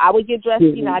did. So I would get dressed.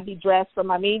 You know, I'd be dressed for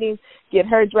my meetings. Get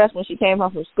her dressed when she came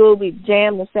home from school. We'd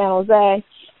jam in San Jose.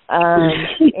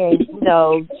 And, you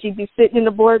know, she'd be sitting in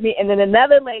the board meeting. And then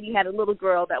another lady had a little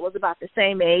girl that was about the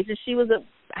same age, and she was a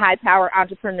high-power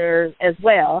entrepreneur as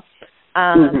well.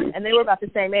 And they were about the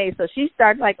same age. So she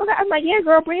started like, okay, I'm like, yeah,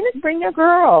 girl, bring your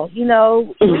girl. You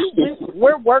know,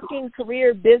 we're working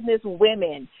career business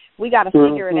women. We got to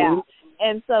figure it out.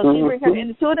 And so she brings her,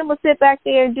 and the two of them would sit back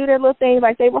there and do their little things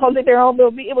like they were holding their own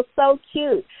little meeting. It was so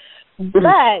cute.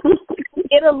 But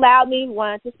it allowed me,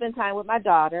 one, to spend time with my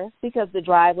daughter because the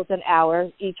drive was an hour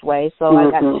each way. So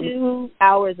I got 2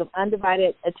 hours of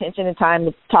undivided attention and time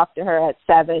to talk to her at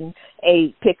 7,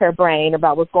 8, pick her brain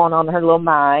about what's going on in her little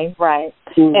mind, right?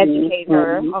 Educate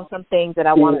her on some things that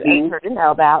I wanted her to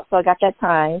know about. So I got that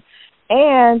time.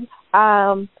 And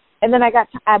then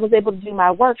I was able to do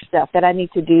my work stuff that I need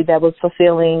to do that was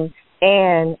fulfilling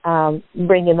and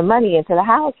bringing the money into the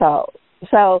household.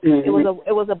 So it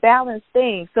was a balanced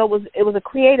thing. So it was a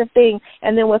creative thing.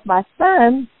 And then with my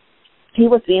son, he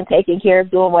was being taken care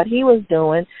of, doing what he was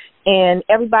doing, and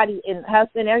everybody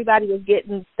was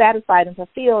getting satisfied and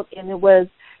fulfilled. And it was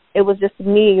just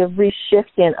me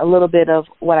reshifting a little bit of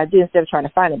what I do instead of trying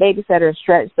to find a babysitter and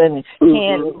stretch them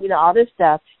and you know, all this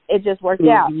stuff. It just worked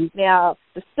out. Now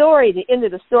the end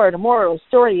of the story, the moral of the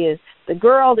story is the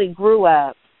girl that grew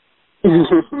up.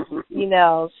 You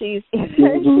know, she's in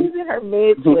her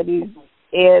mid-20s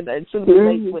and soon to be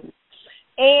late 20s,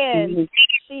 and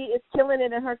she is killing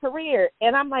it in her career.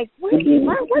 And I'm like, where did you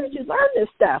learn this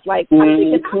stuff? Like, I'm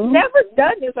thinking, I've never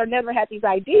done this or never had these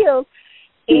ideals.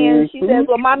 And she says,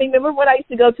 well, Mommy, remember when I used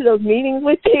to go to those meetings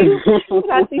with you?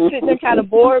 And I'd be sitting there kind of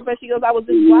bored, but she goes, I was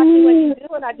just watching what you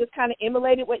do, and I just kind of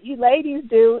emulated what you ladies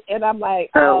do. And I'm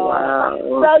like, wow.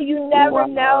 So you never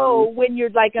know when you're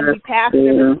like going to be passing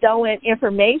or bestowing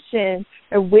information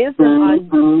or wisdom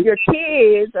on your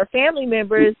kids or family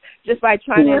members just by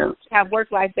trying to have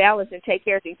work-life balance and take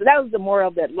care of things. So that was the moral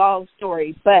of that long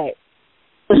story. But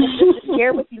just to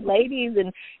share with you ladies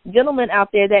and gentlemen out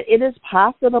there that it is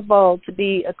possible to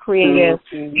be a creative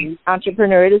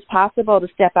entrepreneur. It is possible to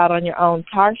step out on your own.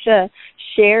 Tarsha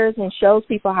shares and shows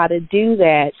people how to do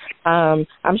that.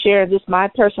 I'm sharing just my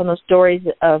personal stories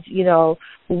of, you know,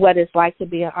 what it's like to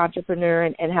be an entrepreneur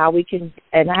and how we can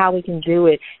do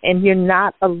it. And you're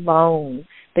not alone.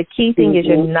 The key thing is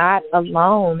you're not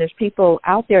alone. There's people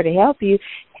out there to help you,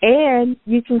 and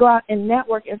you can go out and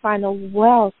network and find a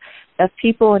wealth of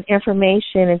people and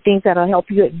information and things that will help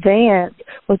you advance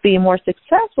with being more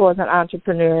successful as an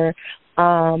entrepreneur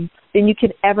than you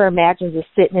could ever imagine, just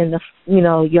sitting in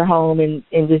your home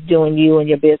and just doing you and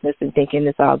your business and thinking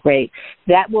it's all great.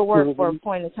 That will work for a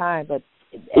point in time, but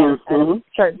at a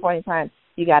certain point in time,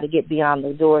 you got to get beyond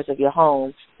the doors of your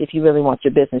home if you really want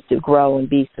your business to grow and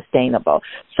be sustainable.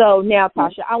 So now,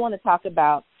 Tasha, I want to talk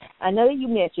about, I know that you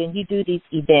mentioned you do these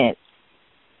events,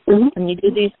 and you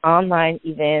do these online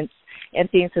events and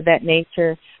things of that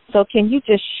nature. So can you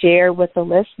just share with the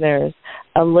listeners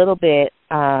a little bit,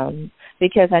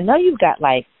 because I know you've got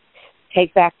like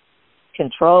Take Back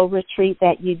Control retreat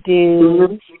that you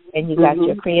do, and you got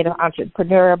your Creative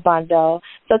Entrepreneur Bundle.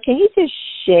 So can you just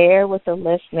share with the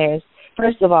listeners,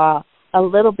 first of all, a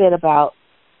little bit about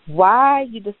why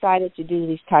you decided to do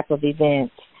these type of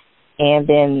events, and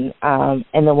then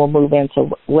we'll move into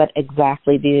what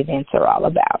exactly the events are all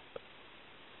about.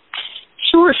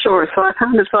 Sure. So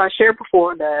I shared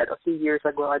before that a few years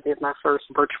ago I did my first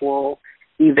virtual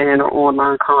event or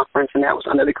online conference, and that was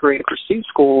under the Creative Pursuit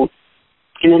School.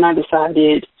 And then I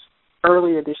decided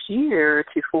earlier this year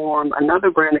to form another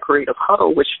brand, the Creative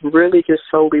Huddle, which really just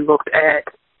solely looked at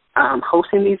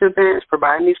hosting these events,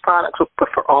 providing these products, but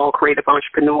for all creative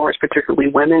entrepreneurs, particularly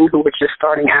women who were just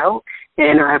starting out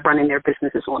and are running their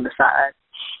businesses on the side.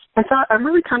 And so I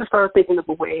really kind of started thinking of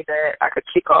a way that I could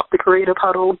kick off the Creative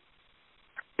Huddle.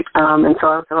 And so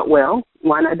I thought, well,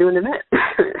 why not do an event?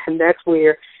 And that's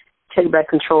where Take Back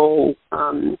Control,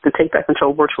 the Take Back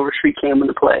Control virtual retreat came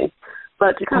into play.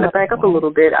 But to kind of back up a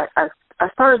little bit, I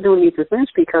started doing these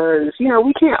events because,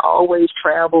 we can't always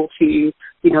travel to,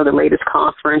 the latest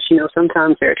conference.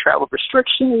 Sometimes there are travel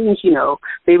restrictions,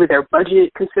 maybe there are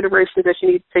budget considerations that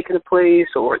you need to take into place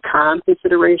or time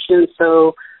considerations.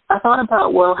 So I thought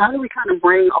about, well, how do we kind of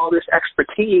bring all this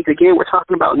expertise? Again, we're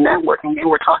talking about networking, and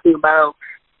we're talking about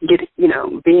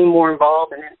being more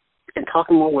involved and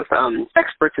talking more with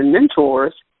experts and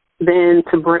mentors, then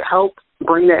to help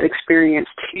bring that experience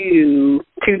to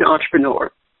the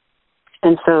entrepreneur.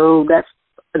 And so that's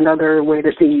another way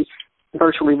that the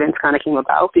virtual events kind of came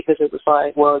about, because it was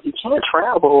like, well, if you can't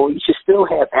travel, you should still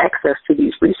have access to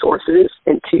these resources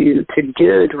and to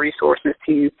good resources,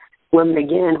 to women,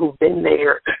 again, who've been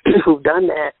there, who've done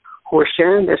that, who are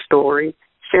sharing their story,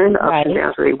 sharing the ups and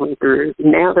downs that they went through.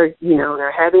 Now they're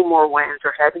having more wins,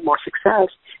 they're having more success,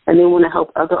 and they want to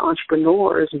help other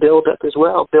entrepreneurs build up as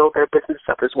well, build their business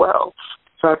up as well.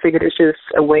 So I figured it's just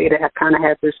a way to kind of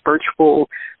have this virtual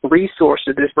resource,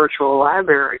 this virtual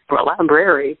library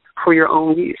for your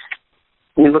own use.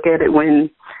 You look at it when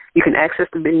you can access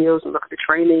the videos and look at the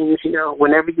trainings,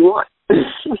 whenever you want.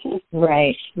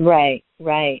 Right.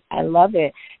 I love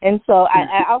it. And so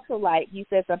I also like, you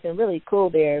said something really cool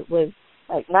there, was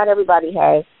like not everybody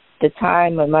has the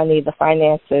time or money, the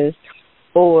finances,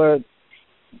 or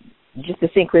just the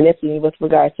synchronicity with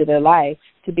regards to their life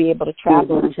to be able to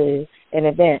travel to an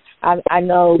event. I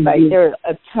know like there are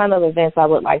a ton of events I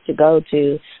would like to go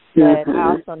to, but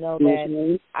I also know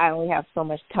that I only have so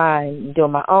much time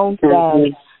doing my own stuff.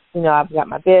 I've got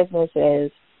my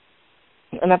businesses,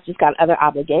 and I've just got other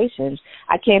obligations.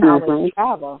 I can't always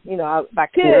travel. If I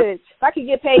could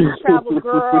get paid to travel,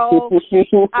 girl,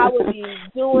 I would be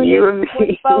doing it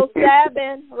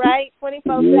 24/7, right?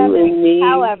 24/7.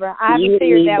 However, I haven't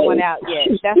figured that one out yet.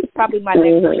 That's probably my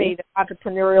next creative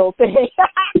entrepreneurial thing.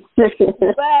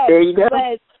 There you go.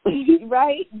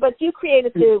 But you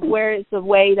created it where it's a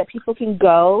way that people can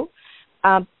go,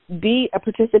 be a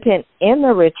participant in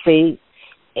the retreat,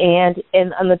 and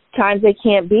on the times they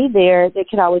can't be there, they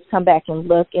can always come back and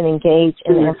look and engage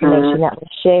in the information that was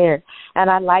shared. And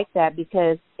I like that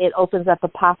because it opens up a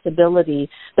possibility.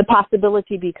 The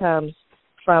possibility becomes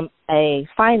from a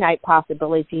finite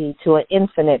possibility to an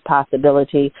infinite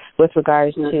possibility with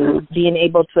regards to being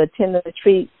able to attend the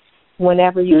retreat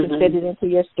whenever you can fit it into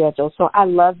your schedule. So I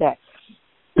love that.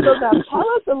 So now tell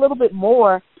us a little bit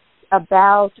more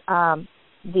about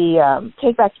the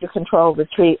Take Back Your Control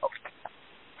retreat.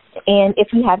 And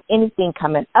if you have anything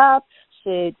coming up,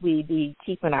 should we be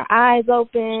keeping our eyes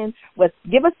open?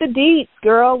 Give us the deets,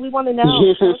 girl. We want to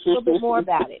know. Tell us a little bit more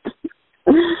about it.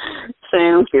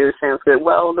 Sounds good.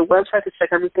 Well, the website to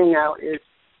check everything out is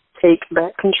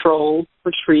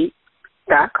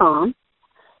takebackcontrolretreat.com.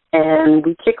 And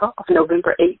we kick off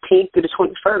November 18th through the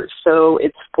 21st. So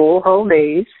it's 4 whole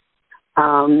days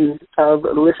of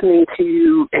listening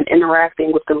to and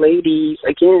interacting with the ladies.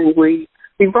 Again, we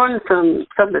run from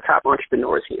some of the top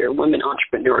entrepreneurs here, women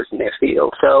entrepreneurs in their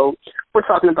field. So we're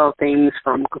talking about things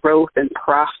from growth and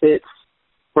profits.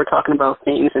 We're talking about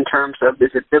things in terms of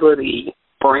visibility,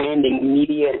 branding,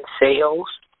 media, and sales,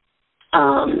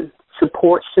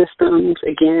 support systems.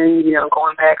 Again,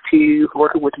 going back to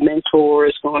working with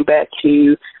mentors, going back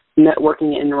to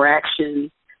networking and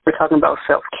interaction. We're talking about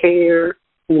self-care.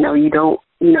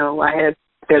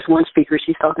 There's one speaker,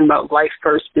 she's talking about life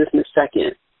first, business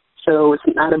second. So it's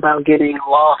not about getting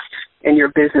lost in your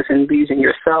business and losing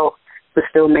yourself, but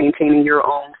still maintaining your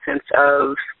own sense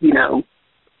of,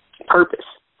 purpose.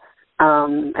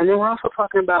 And then we're also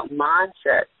talking about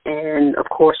mindset and, of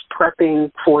course,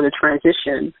 prepping for the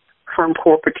transition from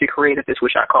corporate to creative, is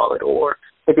which I call it, or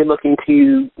if you're looking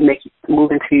to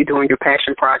move into doing your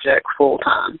passion project full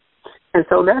time. And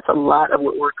so that's a lot of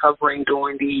what we're covering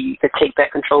during the Take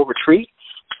Back Control retreat,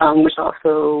 which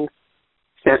also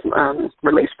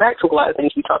relates back to a lot of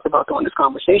things we talked about during this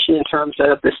conversation in terms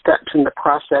of the steps in the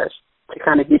process to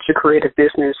kind of get your creative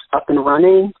business up and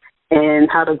running and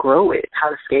how to grow it, how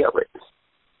to scale it.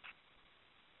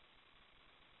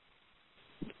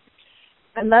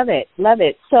 I love it.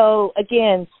 So,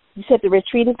 again, you said the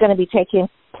retreat is going to be taking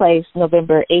place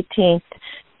November 18th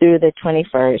through the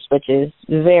 21st, which is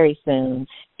very soon.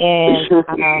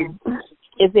 And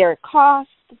is there a cost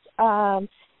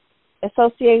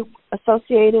associated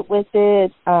with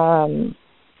it?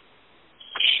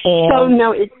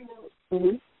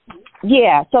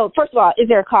 Yeah. So first of all, is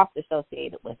there a cost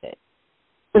associated with it?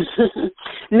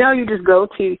 No, you just go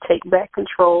to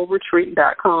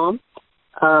takebackcontrolretreat.com,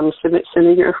 submit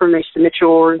your information, submit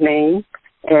your name,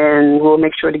 and we'll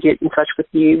make sure to get in touch with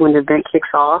you when the event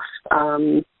kicks off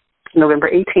November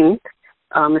 18th.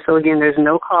 And so, again, there's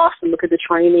no cost to look at the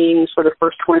trainings for the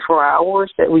first 24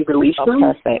 hours that we release them.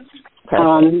 Perfect.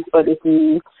 But if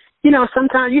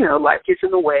sometimes, life gets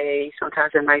in the way.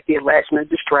 Sometimes there might be a last-minute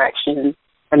distraction,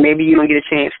 and maybe you don't get a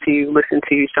chance to listen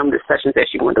to some of the sessions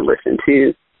that you want to listen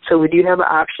to. So we do have an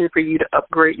option for you to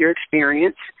upgrade your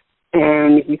experience.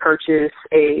 And if you purchase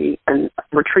a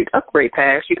retreat upgrade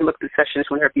pass, you can look at the sessions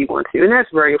whenever you want to. And that's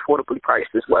very affordably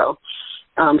priced as well.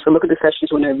 So look at the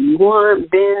sessions whenever you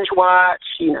want, binge watch,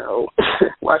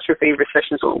 watch your favorite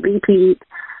sessions on repeat,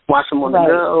 watch them on the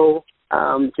go.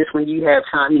 just when you have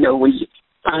time, when you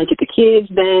finally get the kids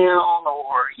down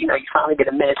or, you finally get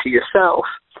a minute to yourself,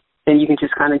 then you can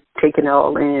just kind of take it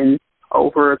all in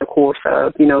over the course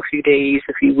of, a few days,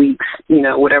 a few weeks,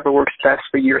 whatever works best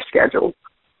for your schedule.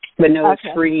 But no, It's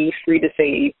free to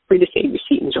save your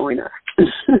seat and join us.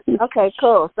 Okay,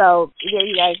 cool. So here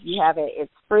you guys, you have it.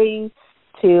 It's free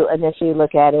to initially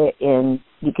look at it, and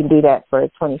you can do that for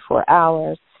 24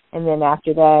 hours. And then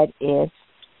after that, if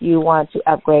you want to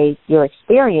upgrade your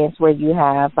experience, where you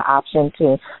have the option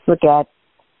to look at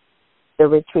the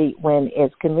retreat when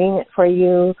it's convenient for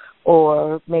you,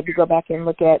 or maybe go back and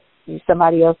look at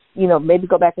somebody else, maybe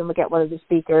go back and look at one of the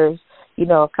speakers,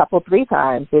 a couple, 3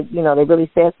 times. That, they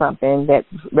really said something that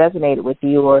resonated with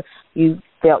you, or you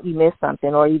felt you missed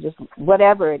something, or you just,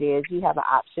 whatever it is, you have an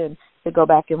option to go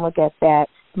back and look at that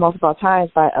multiple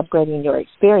times by upgrading your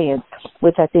experience,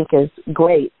 which I think is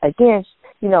great. Again,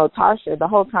 Tarsha, the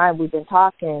whole time we've been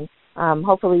talking,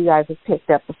 hopefully you guys have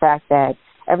picked up the fact that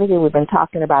everything we've been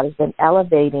talking about has been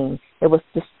elevating. It was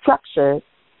the structure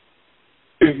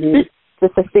to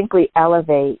succinctly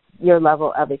elevate your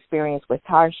level of experience with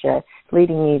Tarsha,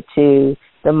 leading you to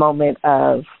the moment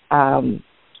of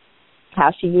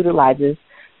how she utilizes,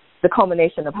 the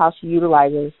culmination of how she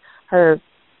utilizes her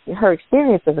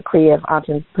experience as a creative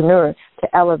entrepreneur to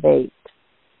elevate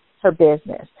her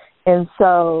business. And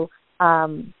so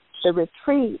the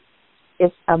retreat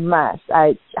is a must.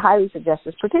 I highly suggest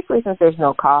this, particularly since there's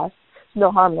no cost,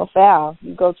 no harm, no foul.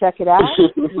 You go check it out.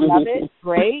 You love it,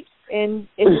 great. And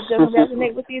if it doesn't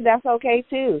resonate with you, that's okay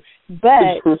too.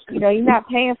 But, you're not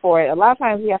paying for it. A lot of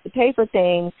times we have to pay for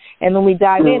things, and when we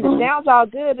dive in, it sounds all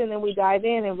good, and then we dive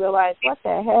in and realize, what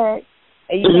the heck?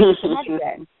 And you make it like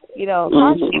that.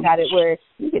 Tarsha got it where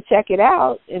you can check it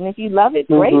out, and if you love it,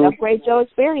 great, upgrade your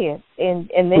experience, and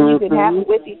then you can have it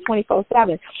with you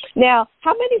 24/7. Now,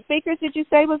 how many speakers did you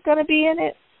say was going to be in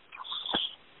it?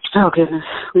 Oh, goodness.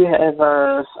 We have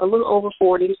a little over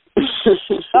 40.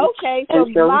 Okay, so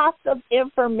lots of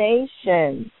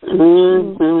information.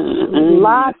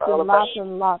 Lots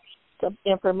and lots of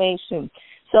information.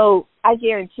 So I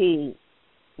guarantee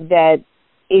that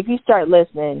if you start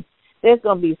listening, there's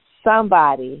going to be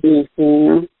somebody,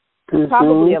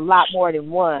 probably a lot more than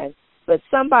one, but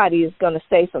somebody is going to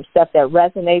say some stuff that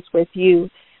resonates with you,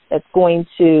 that's going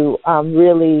to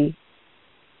really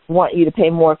want you to pay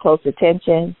more close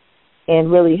attention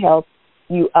and really help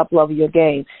you up-level your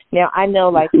game. Now, I know,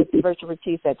 like with the virtual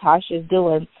retreats that Tarsha is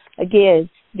doing, again,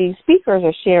 these speakers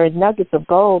are sharing nuggets of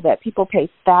gold that people pay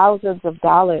thousands of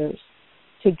dollars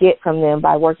to get from them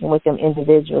by working with them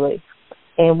individually.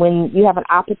 And when you have an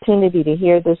opportunity to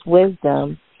hear this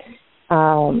wisdom,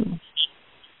 and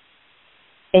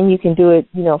you can do it,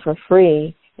 for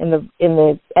free in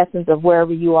the essence of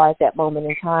wherever you are at that moment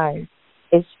in time,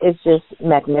 it's just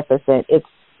magnificent. It's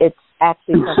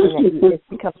actually something that it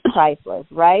becomes priceless,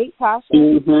 right,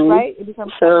 Tasha? Right? It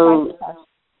becomes priceless.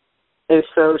 It's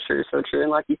so true, so true. And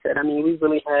like you said, we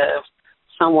really have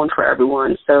someone for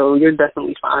everyone. So you'll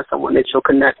definitely find someone that you'll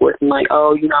connect with and like, I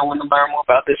want to learn more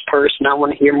about this person. I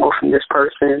want to hear more from this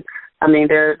person.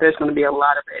 There's going to be a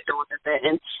lot of that doing that.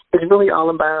 And it's really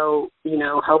all about,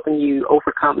 helping you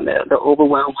overcome the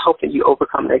overwhelm, helping you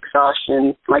overcome the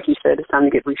exhaustion. Like you said, it's time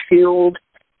to get refueled,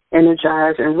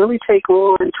 energized, and really take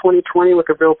on 2020 with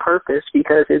a real purpose,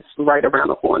 because it's right around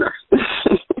the corner.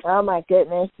 Oh, my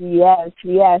goodness. Yes,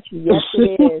 it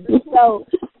is. So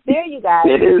there you guys.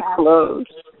 It is close.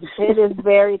 It is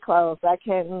very close. I'm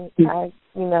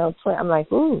like,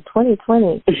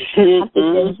 2020.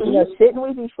 Shouldn't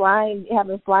we be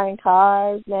having flying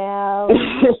cars now? I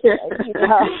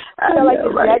feel like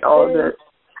right, all that.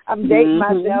 I'm dating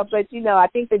myself, but I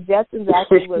think the Jetsons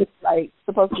actually was like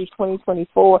supposed to be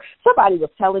 2024. Somebody was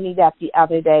telling me that the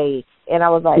other day, and I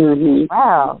was like,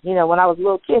 wow. When I was a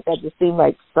little kid, that just seemed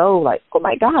like oh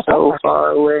my gosh, so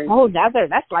far away. Oh,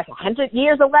 that's like 100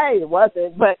 years away. It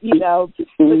wasn't, but but now it's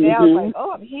like,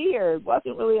 I'm here. It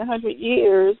wasn't really 100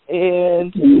 years,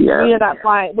 and we're not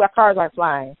flying. Well, cars aren't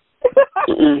flying.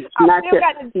 Not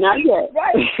yet.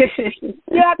 Right.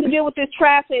 You have to deal with this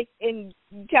traffic in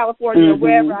California or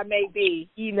wherever I may be.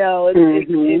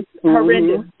 It's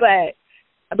horrendous, but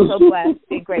I'm so blessed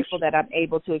and grateful that I'm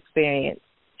able to experience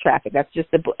traffic. That's just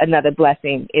another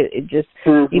blessing. It just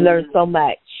you learn so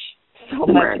much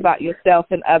about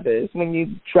yourself and others when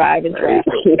you drive in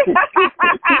traffic.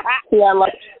 Yeah,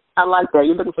 I like that.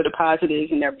 You're looking for the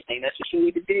positives and everything. That's what you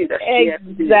need to do. That's what you have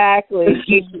to do.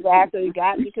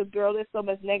 Exactly. Because, girl, there's so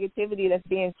much negativity that's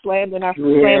being slammed in our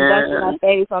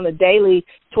face on the daily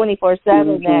 24/7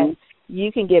 that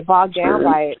you can get bogged down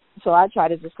by it. So I try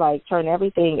to just turn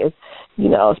everything as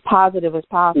as positive as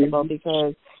possible,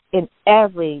 because in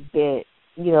every bit.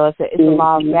 You know, it's a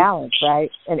law of balance,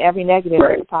 right? And every negative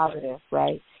is a positive,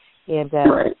 right? And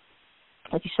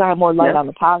if you shine more light on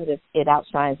the positive, it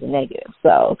outshines the negative.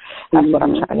 So that's what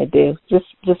I'm trying to do. Just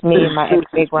me and my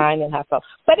everyday grind and hustle.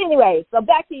 But anyway, so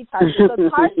back to you, Tarsha. So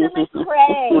Tarsha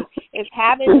McCray is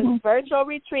having his virtual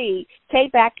retreat,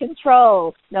 Take Back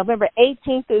Control, November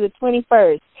 18th through the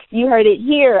 21st. You heard it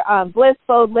here on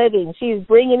Blissful Living. She's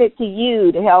bringing it to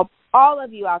you to help all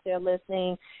of you out there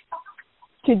listening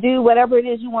to do whatever it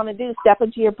is you want to do, step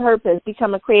into your purpose,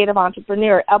 become a creative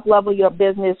entrepreneur, up-level your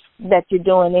business that you're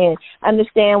doing in,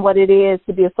 understand what it is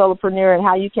to be a solopreneur and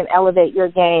how you can elevate your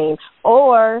game,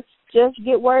 or just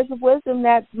get words of wisdom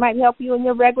that might help you in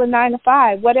your regular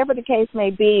 9-to-5. Whatever the case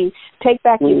may be, Take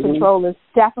Back Your Control is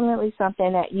definitely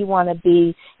something that you want to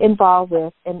be involved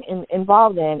with and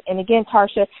involved in. And again,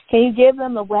 Tarsha, can you give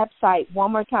them the website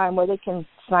one more time where they can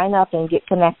sign up and get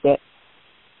connected?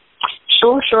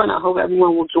 Sure, and I hope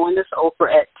everyone will join us over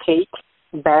at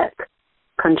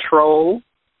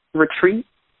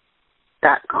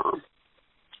TakeBackControlRetreat.com.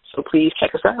 So please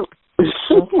check us out.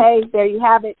 Okay, there you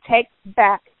have it,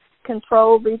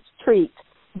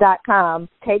 TakeBackControlRetreat.com,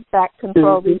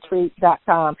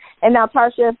 TakeBackControlRetreat.com. And now,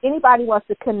 Tarsha, if anybody wants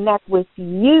to connect with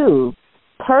you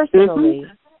personally,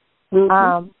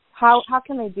 how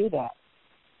can they do that?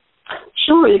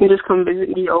 Sure, you can just come visit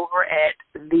me over at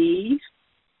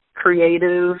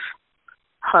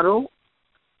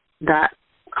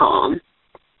TheCreativeHuddle.com.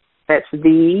 That's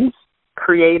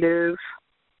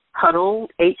TheCreativeHuddle,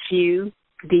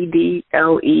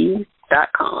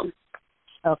 HUDDLE.com.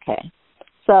 Okay.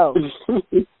 So,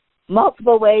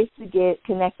 multiple ways to get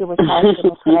connected with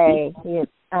Tarsha McCray.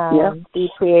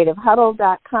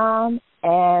 TheCreativeHuddle.com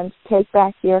and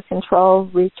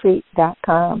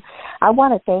TakeBackYourControlRetreat.com. I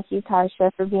want to thank you,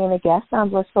 Tarsha, for being a guest on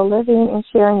Blissful Living and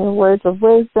sharing your words of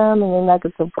wisdom and your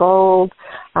nuggets of gold,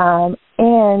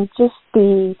 and just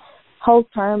the whole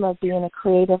term of being a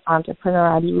creative entrepreneur.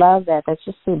 I love that. That's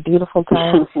just a beautiful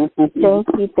term. Thank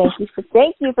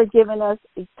you for giving us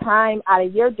time out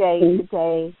of your day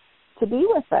today to be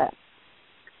with us.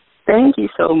 Thank you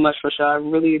so much, Rochelle. I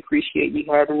really appreciate you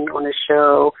having me on the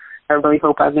show. I really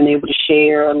hope I've been able to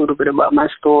share a little bit about my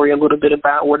story, a little bit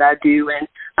about what I do, and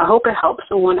I hope it helps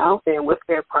someone out there with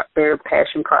their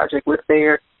passion project, with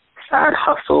their side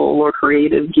hustle or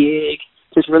creative gig.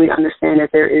 Just really understand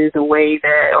that there is a way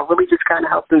that, or really just kind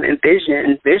of help them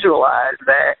visualize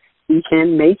that you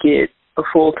can make it a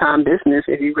full-time business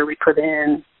if you really put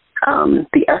in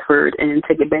the effort and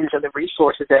take advantage of the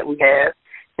resources that we have.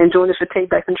 And join us at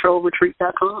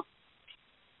TakeBackControlRetreat.com.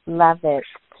 Love it.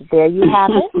 There you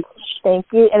have it. Thank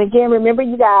you. And again, remember,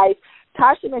 you guys,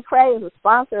 Tarsha McCray is the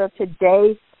sponsor of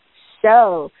today's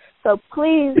show. So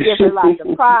please give her lots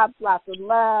of props, lots of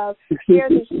love. Share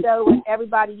this show with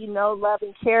everybody you know, love,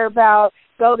 and care about.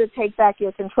 Go to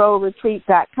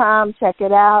TakeBackYourControlRetreat.com. Check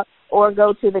it out. Or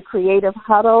go to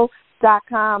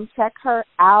TheCreativeHuddle.com. Check her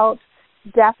out.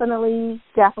 Definitely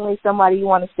somebody you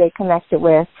want to stay connected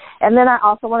with. And then I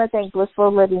also want to thank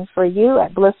Blissful Living for you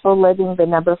at Blissful Living, the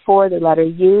number 4, the letter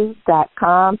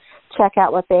U.com. Check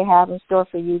out what they have in store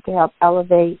for you to help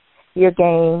elevate your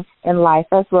game in life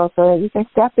as well, so that you can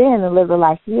step in and live the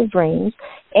life of your dreams.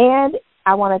 And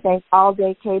I want to thank All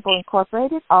Day Cable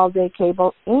Incorporated,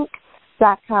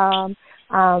 AllDayCableInc.com.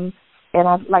 And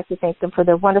I'd like to thank them for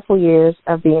their wonderful years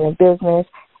of being in business,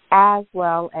 as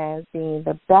well as being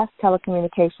the best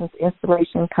telecommunications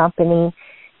installation company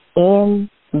in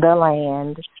the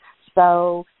land.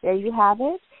 So there you have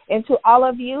it. And to all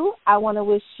of you, I want to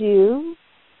wish you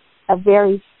a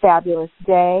very fabulous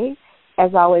day.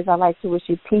 As always, I'd like to wish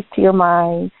you peace to your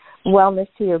mind, wellness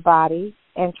to your body,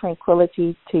 and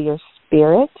tranquility to your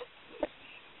spirit.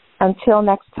 Until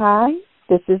next time,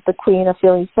 this is the Queen of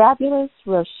Feeling Fabulous,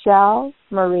 Rochelle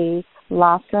Marie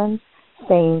Lawson,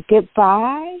 saying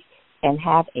goodbye and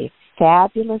have a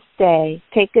fabulous day.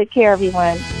 Take good care,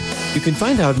 everyone. You can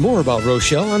find out more about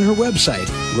Rochelle on her website,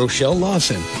 Rochelle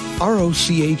Lawson,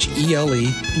 ROCHELE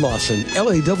Lawson,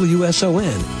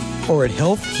 LAWSON, or at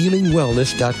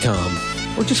healthhealingwellness.com.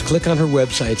 Or just click on her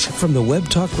websites from the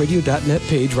webtalkradio.net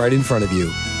page right in front of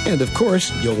you. And of course,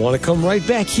 you'll want to come right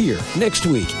back here next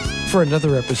week for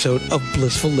another episode of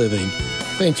Blissful Living.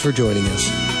 Thanks for joining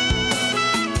us.